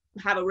will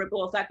have a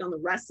ripple effect on the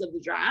rest of the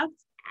draft.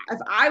 If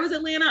I was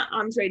Atlanta,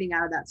 I'm trading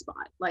out of that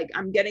spot. Like,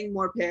 I'm getting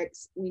more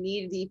picks. We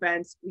need a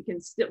defense. We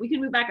can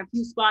move back a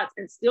few spots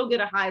and still get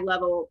a high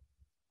level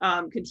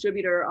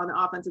contributor on the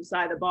offensive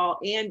side of the ball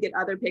and get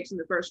other picks in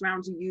the first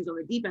round to use on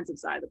the defensive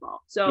side of the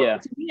ball. So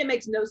to me, it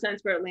makes no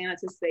sense for Atlanta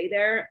to stay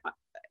there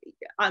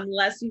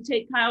unless you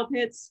take Kyle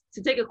Pitts.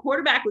 To take a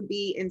quarterback would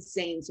be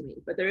insane to me,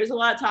 but there is a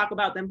lot of talk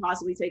about them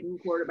possibly taking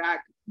a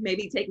quarterback,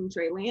 maybe taking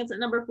Trey Lance at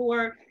number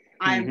 4.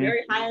 I'm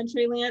very high on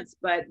Trey Lance,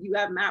 but you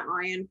have Matt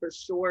Ryan for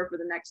sure for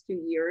the next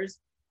 2 years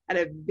at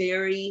a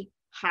very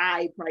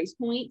high price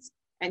point,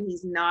 and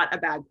he's not a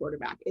bad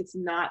quarterback. It's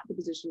not the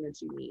position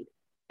that you need.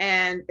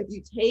 And if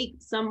you take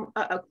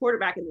a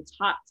quarterback in the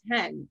top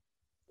 10,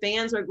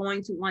 fans are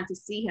going to want to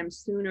see him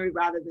sooner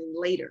rather than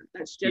later.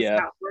 That's just how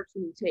it works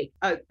when you take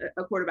a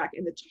quarterback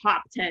in the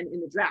top 10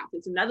 in the draft.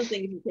 It's another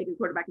thing if you take a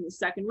quarterback in the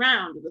second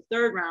round or the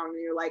third round,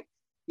 and you're like,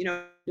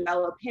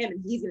 develop him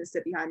and he's going to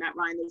sit behind Matt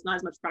Ryan. There's not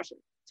as much pressure.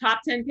 Top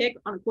 10 pick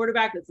on a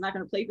quarterback that's not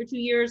going to play for 2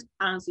 years.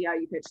 I don't see how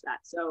you pitch that.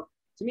 So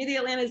to me,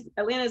 Atlanta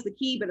is the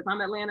key, but if I'm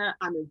Atlanta,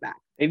 I move back.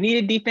 They've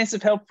needed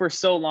defensive help for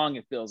so long.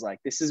 It feels like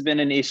this has been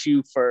an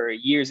issue for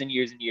years and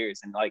years and years.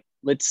 And like,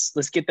 let's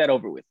get that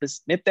over with.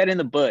 Let's nip that in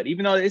the bud,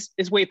 even though it's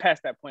way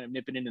past that point of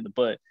nipping it in the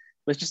bud.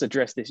 Let's just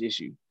address this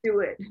issue.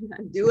 Do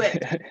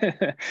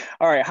it.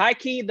 All right. High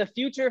key, the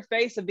future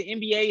face of the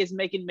NBA is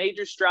making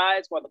major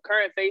strides while the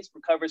current face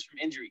recovers from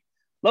injury.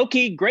 Low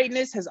key,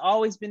 greatness has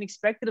always been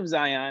expected of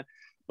Zion,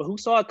 but who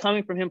saw it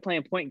coming from him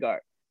playing point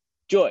guard?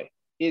 Joy,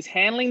 is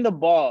handling the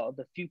ball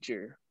the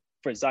future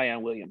for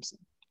Zion Williamson?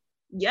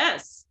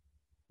 Yes.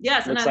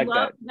 And I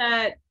love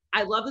that.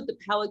 I love that the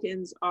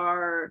Pelicans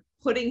are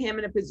putting him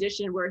in a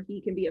position where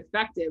he can be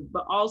effective,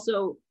 but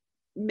also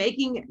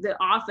making the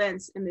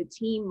offense and the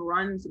team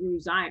run through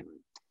Zion.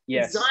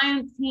 Yes. It's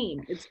Zion's team.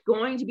 It's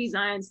going to be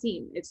Zion's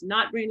team. It's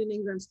not Brandon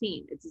Ingram's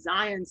team. It's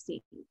Zion's team.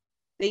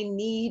 They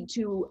need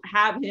to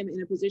have him in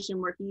a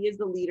position where he is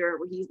the leader,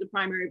 where he's the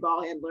primary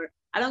ball handler.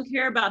 I don't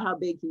care about how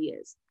big he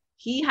is.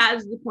 He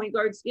has the point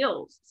guard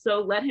skills,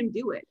 so let him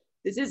do it.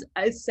 This is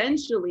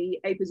essentially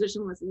a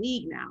positionless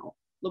league now,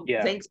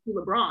 thanks to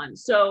LeBron.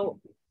 So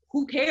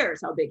who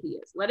cares how big he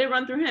is? Let it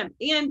run through him.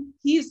 And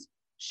he's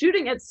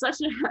shooting at such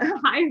a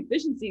high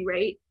efficiency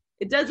rate,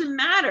 it doesn't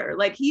matter.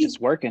 Like he's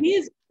working.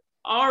 He's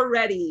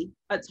already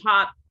a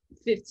top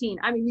 15.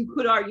 I mean, you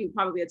could argue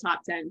probably a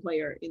top 10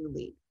 player in the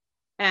league.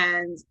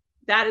 And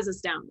that is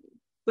astounding.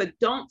 But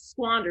don't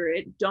squander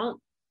it.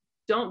 Don't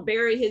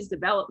bury his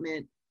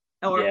development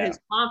or his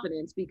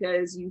confidence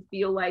because you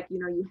feel like,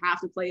 you have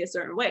to play a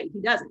certain way.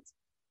 He doesn't.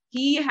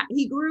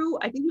 He grew,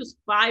 I think he was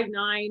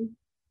 5'9".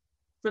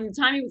 From the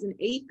time he was in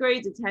 8th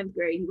grade to 10th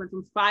grade, he went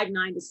from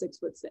 5'9" to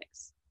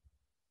 6'6".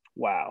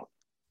 Wow.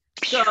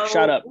 So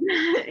shut up.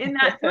 In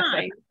that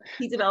time,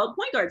 he developed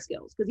point guard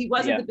skills because he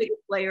wasn't the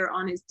biggest player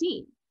on his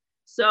team.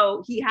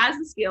 So he has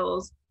the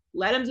skills,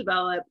 let him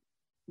develop,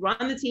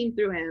 run the team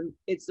through him.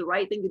 It's the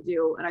right thing to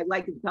do. And I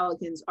like that the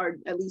Pelicans are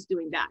at least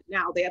doing that.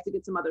 Now they have to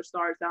get some other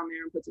stars down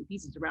there and put some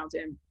pieces around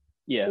him.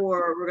 Yeah.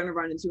 Or we're going to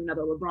run into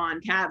another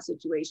LeBron Cavs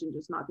situation,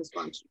 just not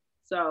dysfunction.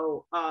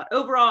 So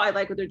overall, I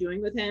like what they're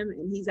doing with him,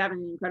 and he's having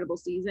an incredible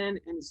season,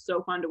 and it's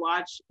so fun to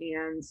watch.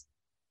 And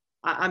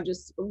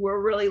we're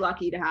really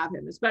lucky to have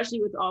him,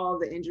 especially with all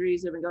of the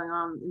injuries that have been going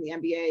on in the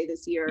NBA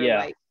this year. Yeah.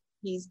 Like,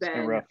 he's been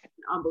been rough. an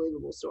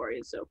unbelievable story.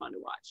 It's so fun to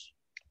watch.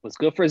 What's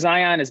good for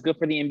Zion is good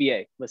for the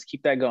NBA. Let's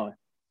keep that going.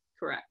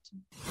 Correct.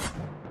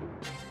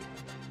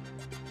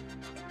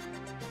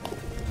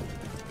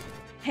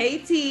 Hey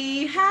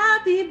T,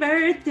 happy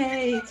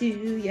birthday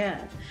to ya.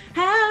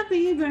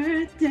 Happy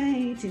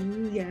birthday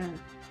to ya.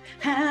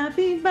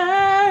 Happy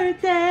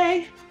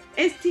birthday.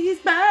 It's T's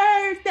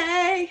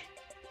birthday.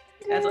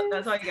 That's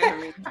all you get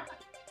from me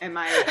and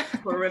my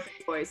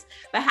horrific voice.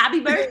 But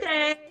happy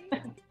birthday.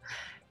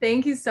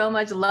 Thank you so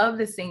much. Love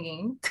the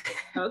singing.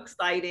 So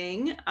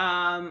exciting.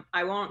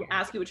 I won't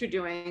ask you what you're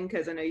doing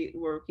because I know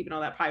we're keeping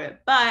all that private,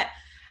 but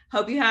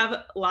hope you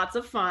have lots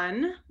of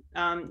fun.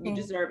 You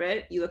deserve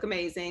it. You look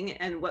amazing.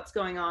 And what's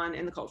going on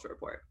in the Culture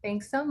Report?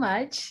 Thanks so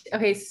much.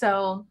 Okay,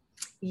 so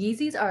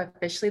Yeezys are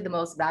officially the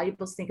most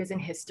valuable sneakers in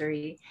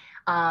history.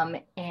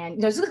 And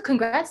just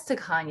congrats to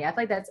Kanye. I feel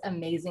like that's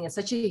amazing. It's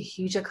such a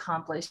huge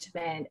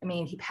accomplishment. I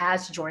mean, he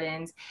passed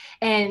Jordans,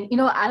 and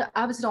I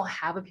obviously don't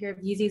have a pair of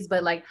Yeezys,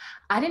 but like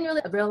I didn't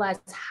really realize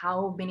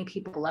how many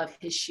people love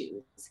his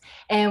shoes.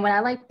 And when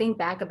I think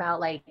back about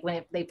like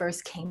when they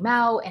first came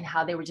out and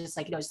how they were just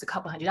like just a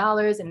couple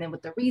 $100s, and then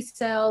with the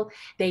resale,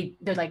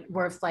 they're like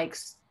worth like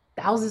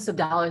thousands of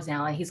dollars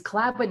now. And he's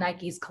collab with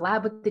Nike, he's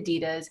collab with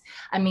Adidas.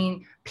 I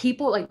mean,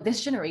 people like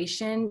this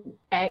generation,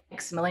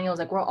 X millennials,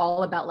 like we're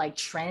all about like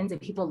trends, and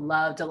people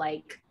love to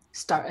like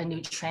start a new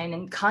trend.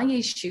 And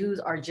Kanye's shoes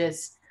are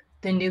just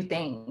the new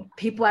thing.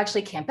 People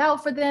actually camp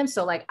out for them.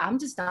 So like, I'm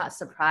just not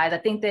surprised. I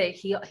think that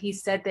he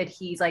said that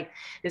he's like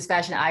this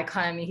fashion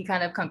icon. I mean, he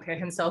kind of compared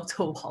himself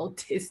to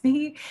Walt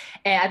Disney.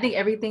 And I think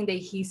everything that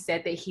he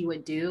said that he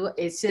would do,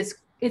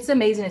 it's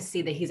amazing to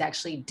see that he's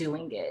actually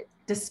doing it,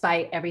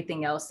 despite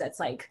everything else that's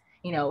like,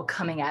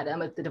 coming at him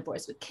with the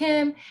divorce with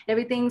Kim and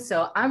everything.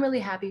 So I'm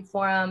really happy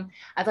for him.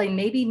 I feel like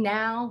maybe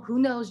now, who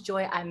knows,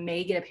 Joy, I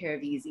may get a pair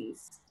of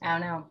Yeezys. I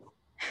don't know.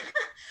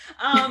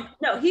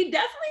 No, he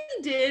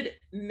definitely did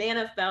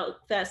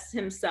manifest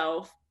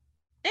himself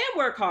and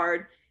work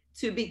hard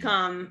to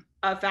become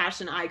a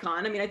fashion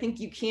icon. I mean, I think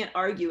you can't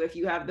argue if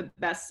you have the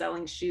best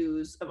selling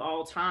shoes of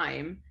all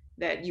time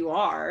that you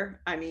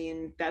are. I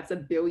mean, that's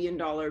 $1 billion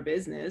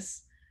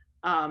business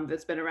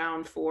that's been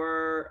around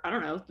for, I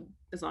don't know,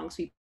 as long as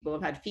people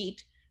have had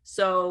feet.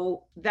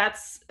 So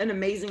that's an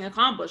amazing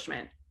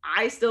accomplishment.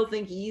 I still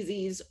think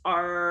Yeezys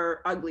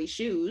are ugly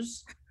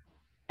shoes,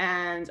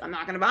 and I'm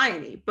not going to buy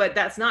any, but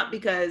that's not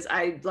because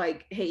I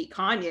like hate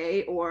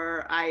Kanye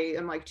or I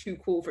am like too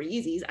cool for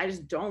Yeezys. I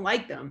just don't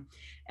like them.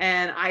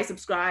 And I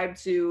subscribe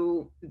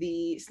to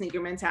the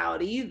sneaker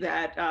mentality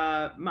that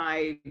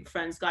my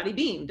friend Scotty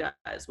Beam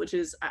does, which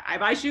is I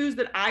buy shoes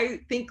that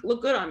I think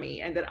look good on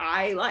me and that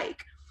I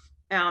like.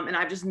 And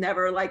I've just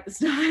never liked the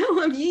style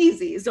of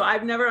Yeezy. So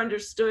I've never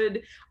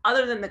understood,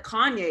 other than the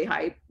Kanye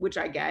hype, which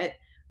I get,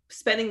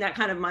 spending that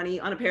kind of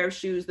money on a pair of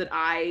shoes that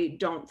I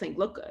don't think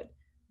look good.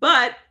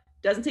 But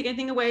doesn't take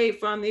anything away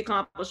from the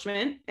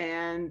accomplishment.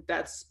 And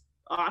that's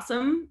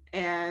awesome.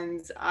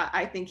 And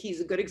I think he's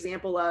a good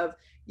example of,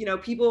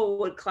 people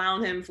would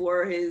clown him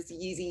for his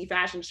Yeezy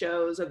fashion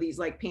shows of these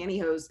like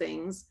pantyhose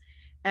things.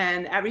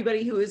 And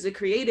everybody who is a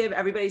creative,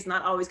 everybody's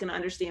not always going to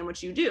understand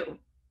what you do.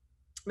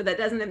 But that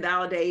doesn't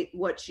invalidate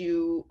what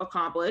you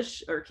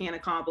accomplish or can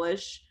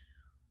accomplish.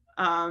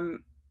 And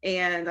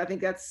I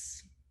think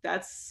that's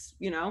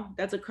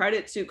a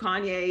credit to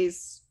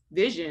Kanye's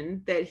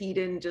vision that he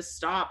didn't just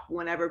stop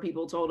whenever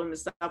people told him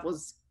his stuff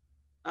was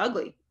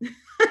ugly.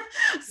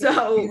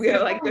 So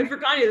like good for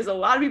Kanye. There's a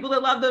lot of people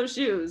that love those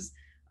shoes.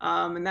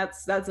 And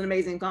that's an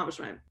amazing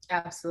accomplishment.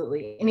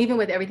 Absolutely. And even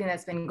with everything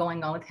that's been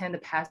going on with him the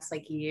past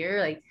like year,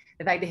 like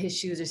the fact that his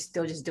shoes are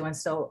still just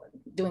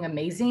doing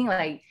amazing,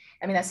 like,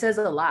 I mean, that says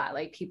a lot.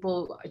 Like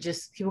people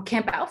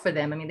camp out for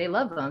them. I mean, they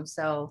love them.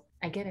 So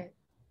I get it.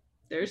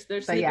 There's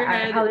but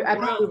yeah, I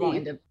probably won't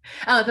end up.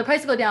 I don't know, if the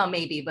price will go down,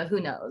 maybe, but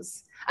who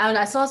knows? I don't know.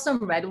 I saw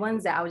some red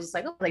ones that I was just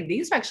like, oh, like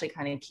these are actually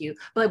kind of cute.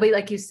 But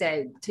like you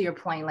said, to your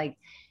point, like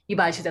you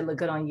buy shoes that look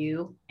good on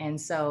you.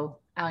 And so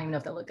I don't even know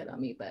if they'll look good on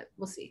me, but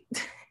we'll see.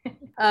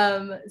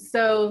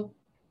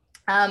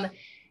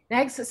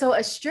 Next, so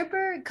a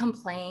stripper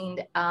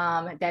complained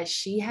that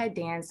she had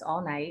danced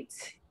all night,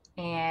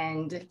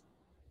 and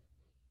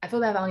I feel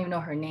like I don't even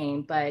know her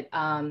name, but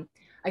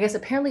I guess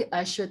apparently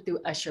Usher threw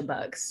Usher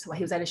bugs while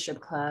he was at a strip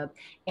club.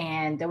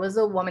 And there was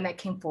a woman that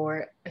came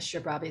forward, a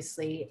stripper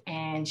obviously,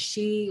 and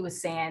she was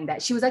saying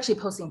that she was actually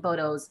posting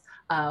photos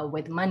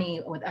with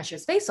money with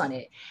Usher's face on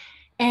it.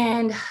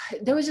 And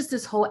there was just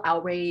this whole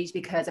outrage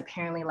because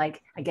apparently,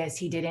 like, I guess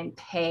he didn't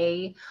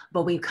pay,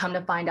 but we've come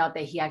to find out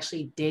that he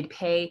actually did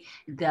pay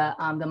the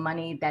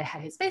money that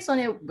had his face on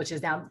it, which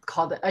is now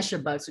called the Usher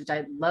Bucks, which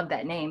I love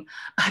that name.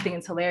 I think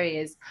it's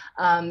hilarious.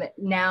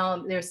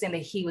 Now they're saying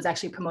that he was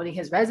actually promoting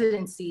his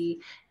residency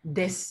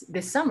this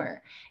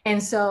summer.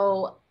 And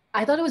so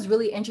I thought it was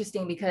really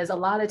interesting because a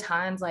lot of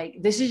times, like,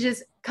 this is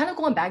just kind of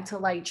going back to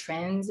like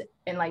trends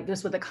and like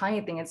just with the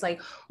Kanye thing. It's like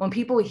when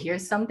people hear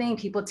something,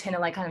 people tend to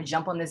like kind of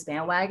jump on this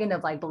bandwagon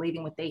of like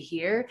believing what they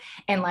hear.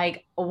 And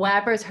like when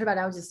I first heard about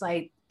it, I was just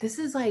like, this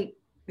is like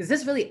is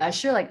this really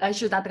Usher? Like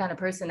Usher's not the kind of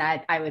person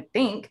that I would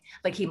think,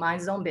 like he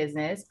minds his own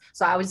business.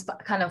 So I was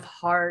kind of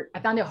I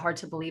found it hard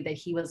to believe that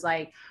he was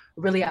like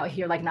really out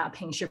here, like not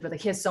paying shit for, like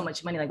he has so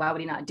much money, like why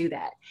would he not do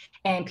that?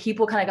 And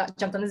people kind of got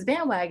jumped on this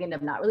bandwagon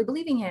of not really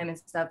believing him and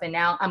stuff. And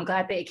now I'm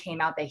glad that it came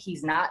out that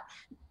he's not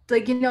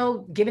like,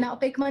 giving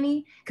out fake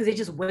money, because it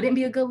just wouldn't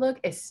be a good look,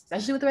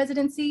 especially with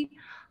residency.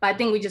 But I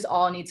think we just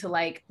all need to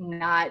like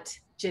not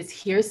just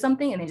hear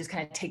something and then just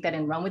kind of take that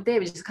and run with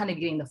it. It's just kind of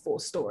getting the full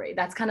story.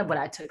 That's kind of what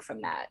I took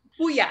from that.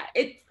 Well, yeah,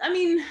 it's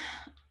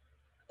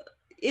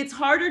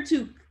harder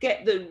to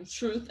get the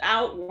truth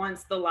out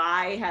once the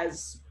lie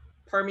has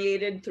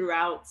permeated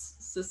throughout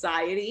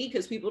society,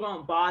 because people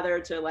don't bother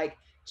to like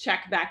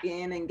check back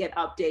in and get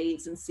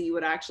updates and see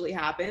what actually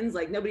happens.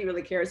 Like nobody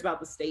really cares about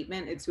the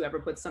statement. It's whoever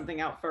puts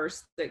something out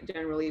first that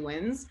generally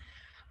wins.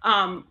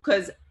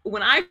 Because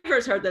when I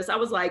first heard this, I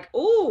was like,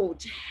 oh,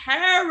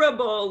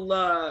 terrible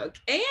look.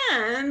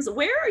 And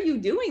where are you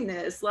doing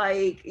this?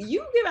 Like,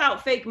 you give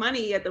out fake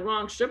money at the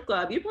wrong strip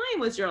club. You're playing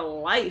with your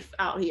life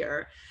out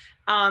here.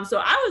 So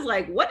I was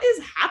like, what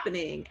is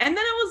happening? And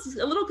then I was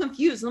a little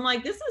confused. I'm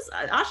like,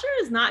 Usher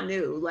is not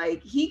new.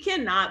 Like, he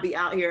cannot be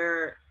out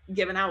here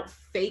giving out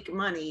fake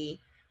money.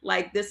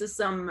 Like, this is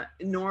some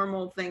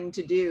normal thing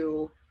to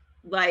do.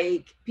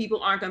 Like,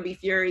 people aren't going to be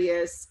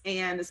furious.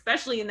 And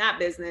especially in that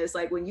business,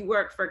 like when you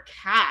work for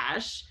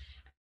cash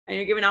and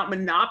you're giving out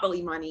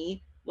monopoly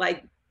money,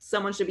 like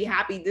someone should be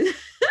happy to,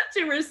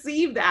 to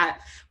receive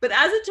that. But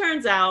as it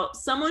turns out,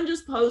 someone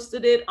just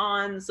posted it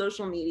on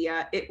social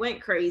media. It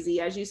went crazy,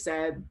 as you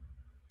said.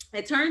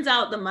 It turns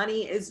out the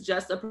money is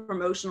just a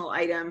promotional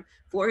item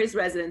for his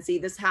residency.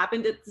 This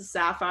happened at the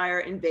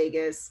Sapphire in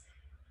Vegas.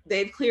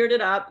 They've cleared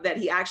it up that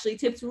he actually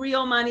tipped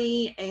real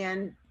money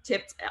and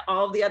tipped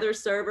all of the other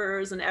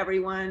servers and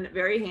everyone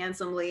very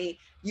handsomely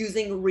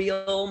using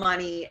real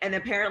money. And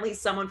apparently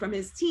someone from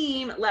his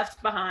team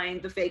left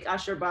behind the fake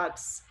Usher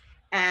bucks.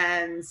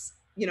 And,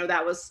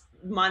 that was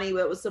money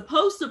that was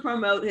supposed to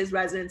promote his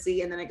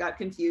residency. And then it got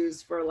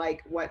confused for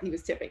like what he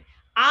was tipping.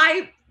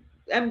 I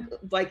am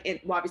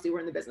like, obviously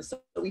we're in the business,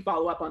 so we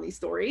follow up on these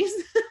stories.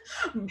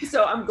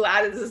 So I'm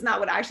glad this is not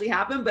what actually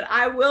happened. But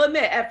I will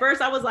admit, at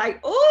first I was like,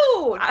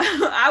 oh,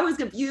 I was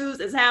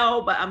confused as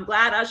hell, but I'm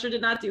glad Usher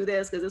did not do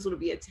this, because this would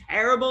be a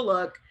terrible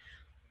look.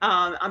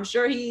 I'm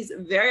sure he's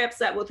very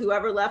upset with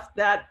whoever left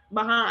that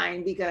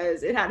behind,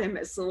 because it had him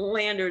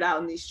slandered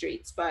out in these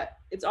streets. But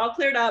it's all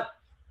cleared up.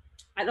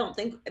 I don't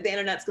think the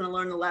internet's going to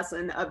learn the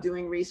lesson of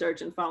doing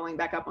research and following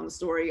back up on the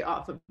story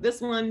off of this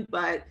one,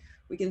 but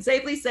we can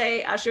safely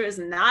say Usher is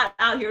not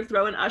out here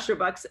throwing Usher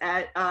bucks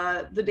at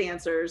the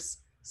dancers,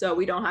 so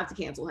we don't have to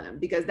cancel him,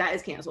 because that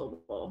is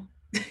cancelable.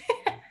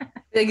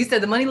 Like you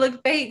said, the money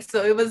looked fake,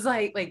 so it was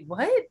like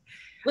what?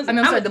 Listen,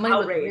 I'm sorry, the money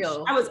looked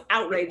real. I was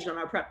outraged on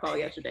our prep call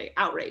yesterday,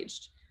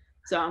 outraged.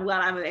 So I'm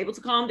glad I'm able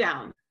to calm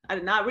down. I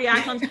did not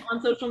react on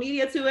social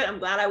media to it. I'm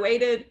glad I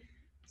waited,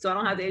 so I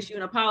don't have to issue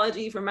an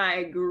apology for my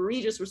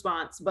egregious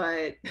response.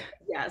 But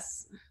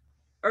yes,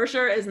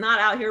 Usher is not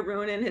out here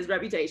ruining his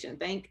reputation.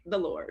 Thank the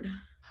Lord.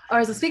 All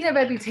right, so speaking of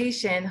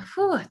reputation,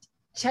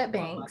 Chet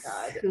Banks,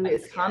 who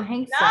is Tom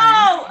Hanks' son.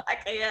 No, I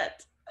can't.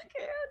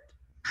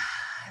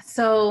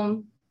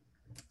 So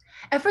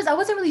at first I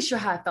wasn't really sure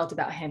how I felt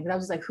about him, because I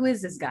was like, who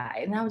is this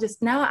guy? And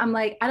now I'm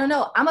like, I don't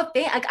know. I'm a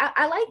fan.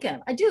 I like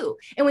him. I do.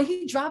 And when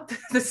he dropped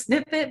the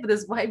snippet for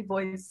this White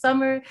Boy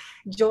Summer,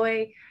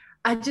 Joy,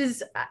 I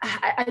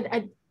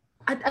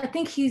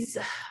think he's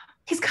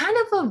kind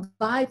of a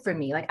vibe for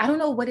me. Like, I don't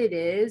know what it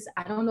is.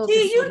 I don't know.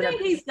 See, you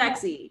think he's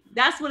sexy?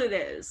 That's what it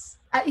is.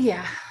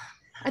 Yeah,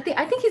 I think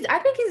he's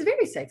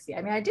very sexy.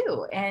 I mean, I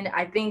do, and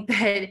I think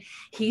that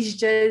he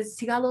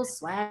got a little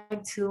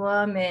swag to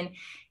him, and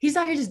he's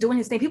out here just doing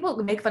his thing. People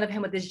make fun of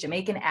him with this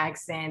Jamaican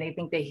accent. They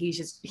think that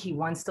he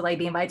wants to like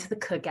be invited to the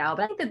cookout,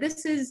 but I think that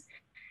this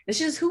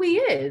is who he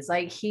is.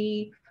 Like,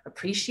 he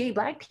appreciates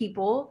Black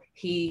people.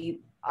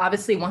 He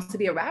obviously wants to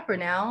be a rapper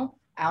now.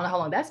 I don't know how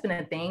long that's been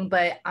a thing,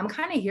 but I'm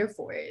kind of here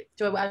for it.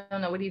 Joy, I don't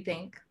know. What do you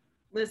think?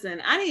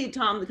 Listen, I need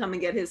Tom to come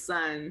and get his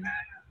son.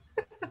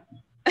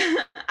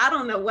 I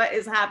don't know what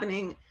is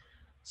happening.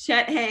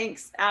 Chet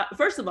Hanks,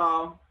 first of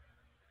all,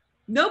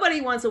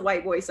 nobody wants a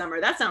White Boy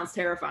Summer. That sounds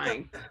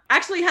terrifying.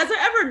 Actually, has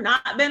there ever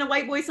not been a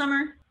White Boy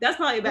Summer? That's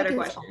probably a better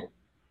question.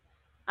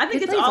 I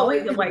think it's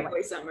always a White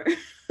Boy Summer.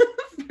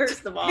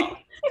 First of all,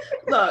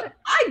 look,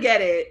 I get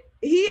it.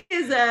 He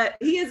is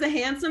a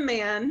handsome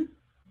man.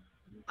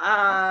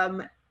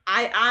 I'm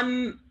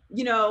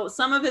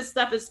some of his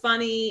stuff is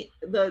funny.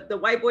 The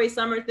White Boy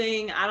Summer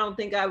thing, I don't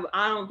think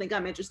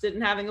I'm interested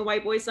in having a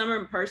White Boy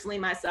Summer personally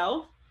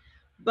myself.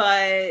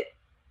 But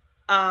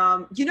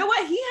you know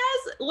what? He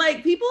has,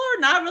 like, people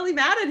are not really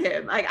mad at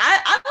him. Like,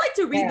 I like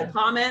to read the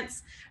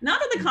comments. Not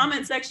that the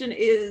comment section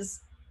is,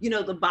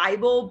 the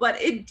Bible,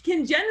 but it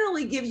can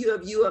generally give you a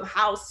view of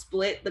how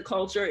split the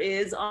culture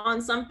is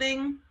on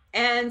something.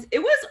 And it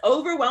was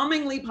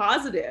overwhelmingly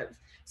positive.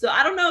 So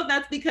I don't know if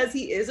that's because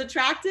he is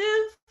attractive,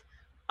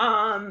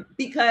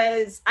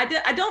 because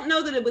I don't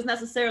know that it was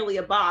necessarily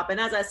a bop. And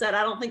as I said,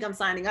 I don't think I'm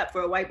signing up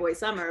for a White Boy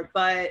Summer,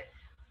 but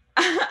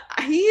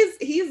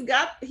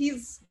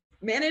he's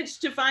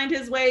managed to find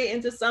his way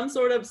into some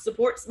sort of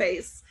support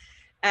space,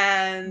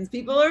 and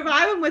people are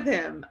vibing with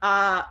him.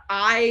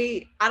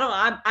 I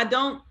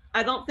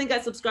don't think I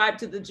subscribe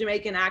to the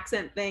Jamaican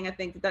accent thing. I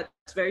think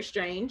that's very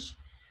strange.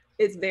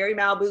 It's very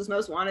Malibu's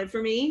Most Wanted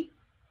for me.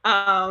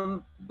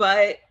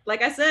 But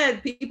like I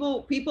said,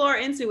 people are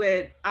into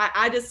it.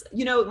 I just,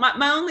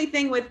 my only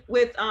thing with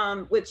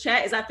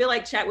Chet is I feel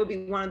like Chet would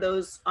be one of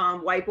those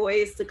white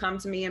boys to come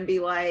to me and be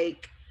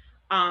like,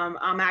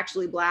 I'm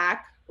actually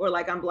black, or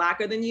like I'm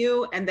blacker than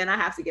you, and then I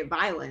have to get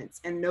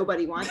violence, and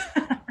nobody wants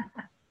it.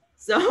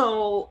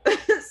 so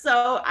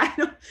I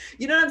don't,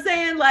 you know what I'm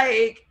saying?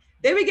 Like,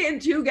 they be getting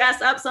too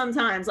gassed up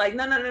sometimes. Like,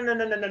 no.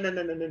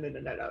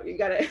 You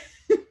gotta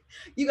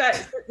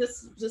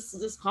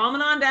just calm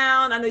it on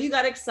down. I know you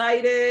got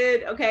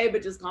excited, okay,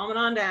 but just calm it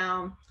on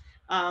down.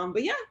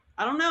 But yeah,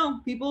 I don't know.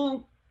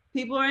 People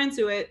are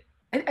into it.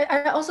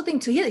 I also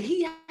think too,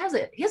 he has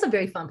a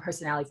very fun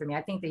personality for me.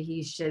 I think that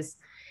he's just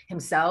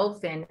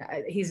himself, and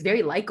he's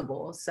very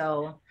likable.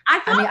 So I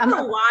thought for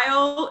a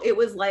while it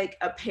was like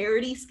a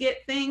parody skit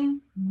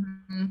thing.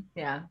 Mm-hmm.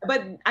 Yeah.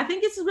 But I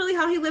think this is really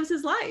how he lives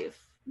his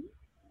life.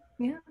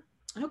 Yeah.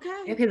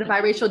 Okay. He has a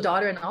biracial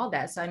daughter and all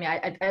that. So I mean,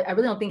 I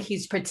really don't think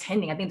he's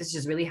pretending. I think this is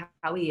just really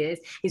how he is.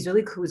 He's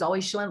really cool. He's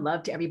always showing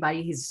love to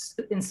everybody. He's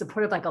in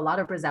support of like a lot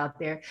of us out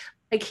there.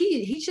 Like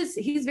he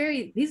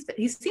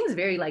seems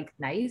very like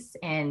nice.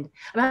 And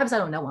I mean, obviously I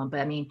don't know him, but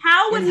I mean,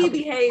 how would he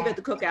behave at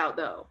the cookout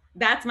though?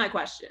 That's my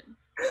question.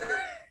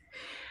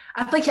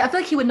 I feel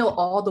like he would know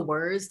all the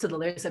words to the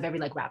lyrics of every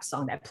like rap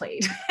song that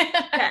played.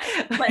 Okay.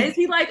 But is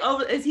he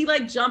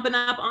like jumping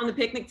up on the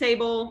picnic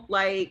table,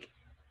 like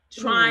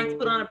trying to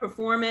put on a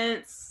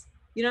performance?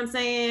 You know what I'm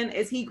saying?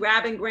 Is he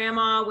grabbing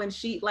grandma when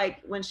she's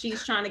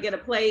trying to get a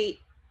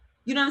plate?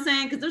 You know what I'm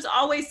saying? Because there's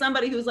always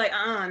somebody who's like,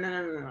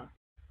 no.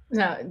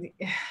 No,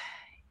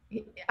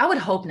 I would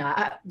hope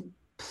not.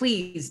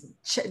 Please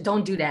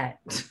don't do that.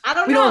 I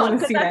don't know,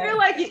 because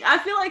I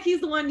feel like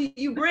he's the one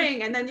you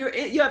bring, and then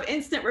you have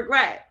instant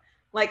regret.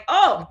 Like,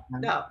 oh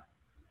no,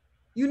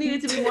 you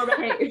needed to be more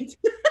behaved.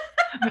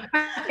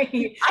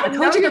 I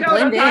told you to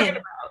blend in.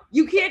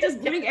 You can't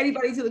just bring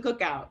anybody to the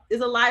cookout.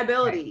 It's a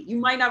liability. Right. You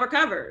might not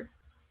recover.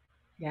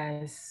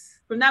 Yes.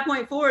 From that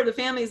point forward, the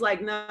family's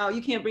like, no,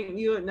 you can't bring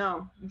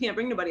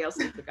nobody else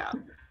to the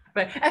cookout.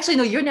 But actually,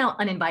 no, you're now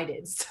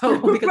uninvited. So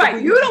right,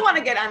 you don't want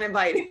to get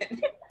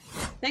uninvited.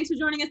 Thanks for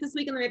joining us this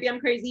week on the Maybe I'm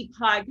Crazy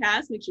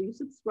podcast. Make sure you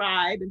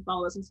subscribe and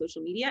follow us on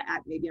social media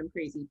at Maybe I'm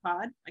Crazy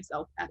Pod,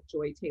 myself at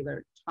Joy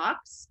Taylor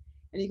Talks.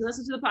 And you can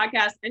listen to the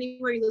podcast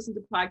anywhere you listen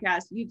to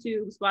podcasts: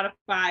 YouTube,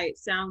 Spotify,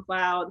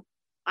 SoundCloud,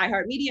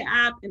 iHeartMedia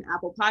app, and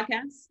Apple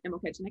Podcasts. And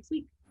we'll catch you next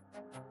week.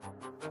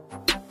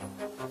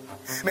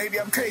 Maybe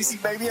I'm crazy,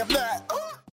 maybe I'm not.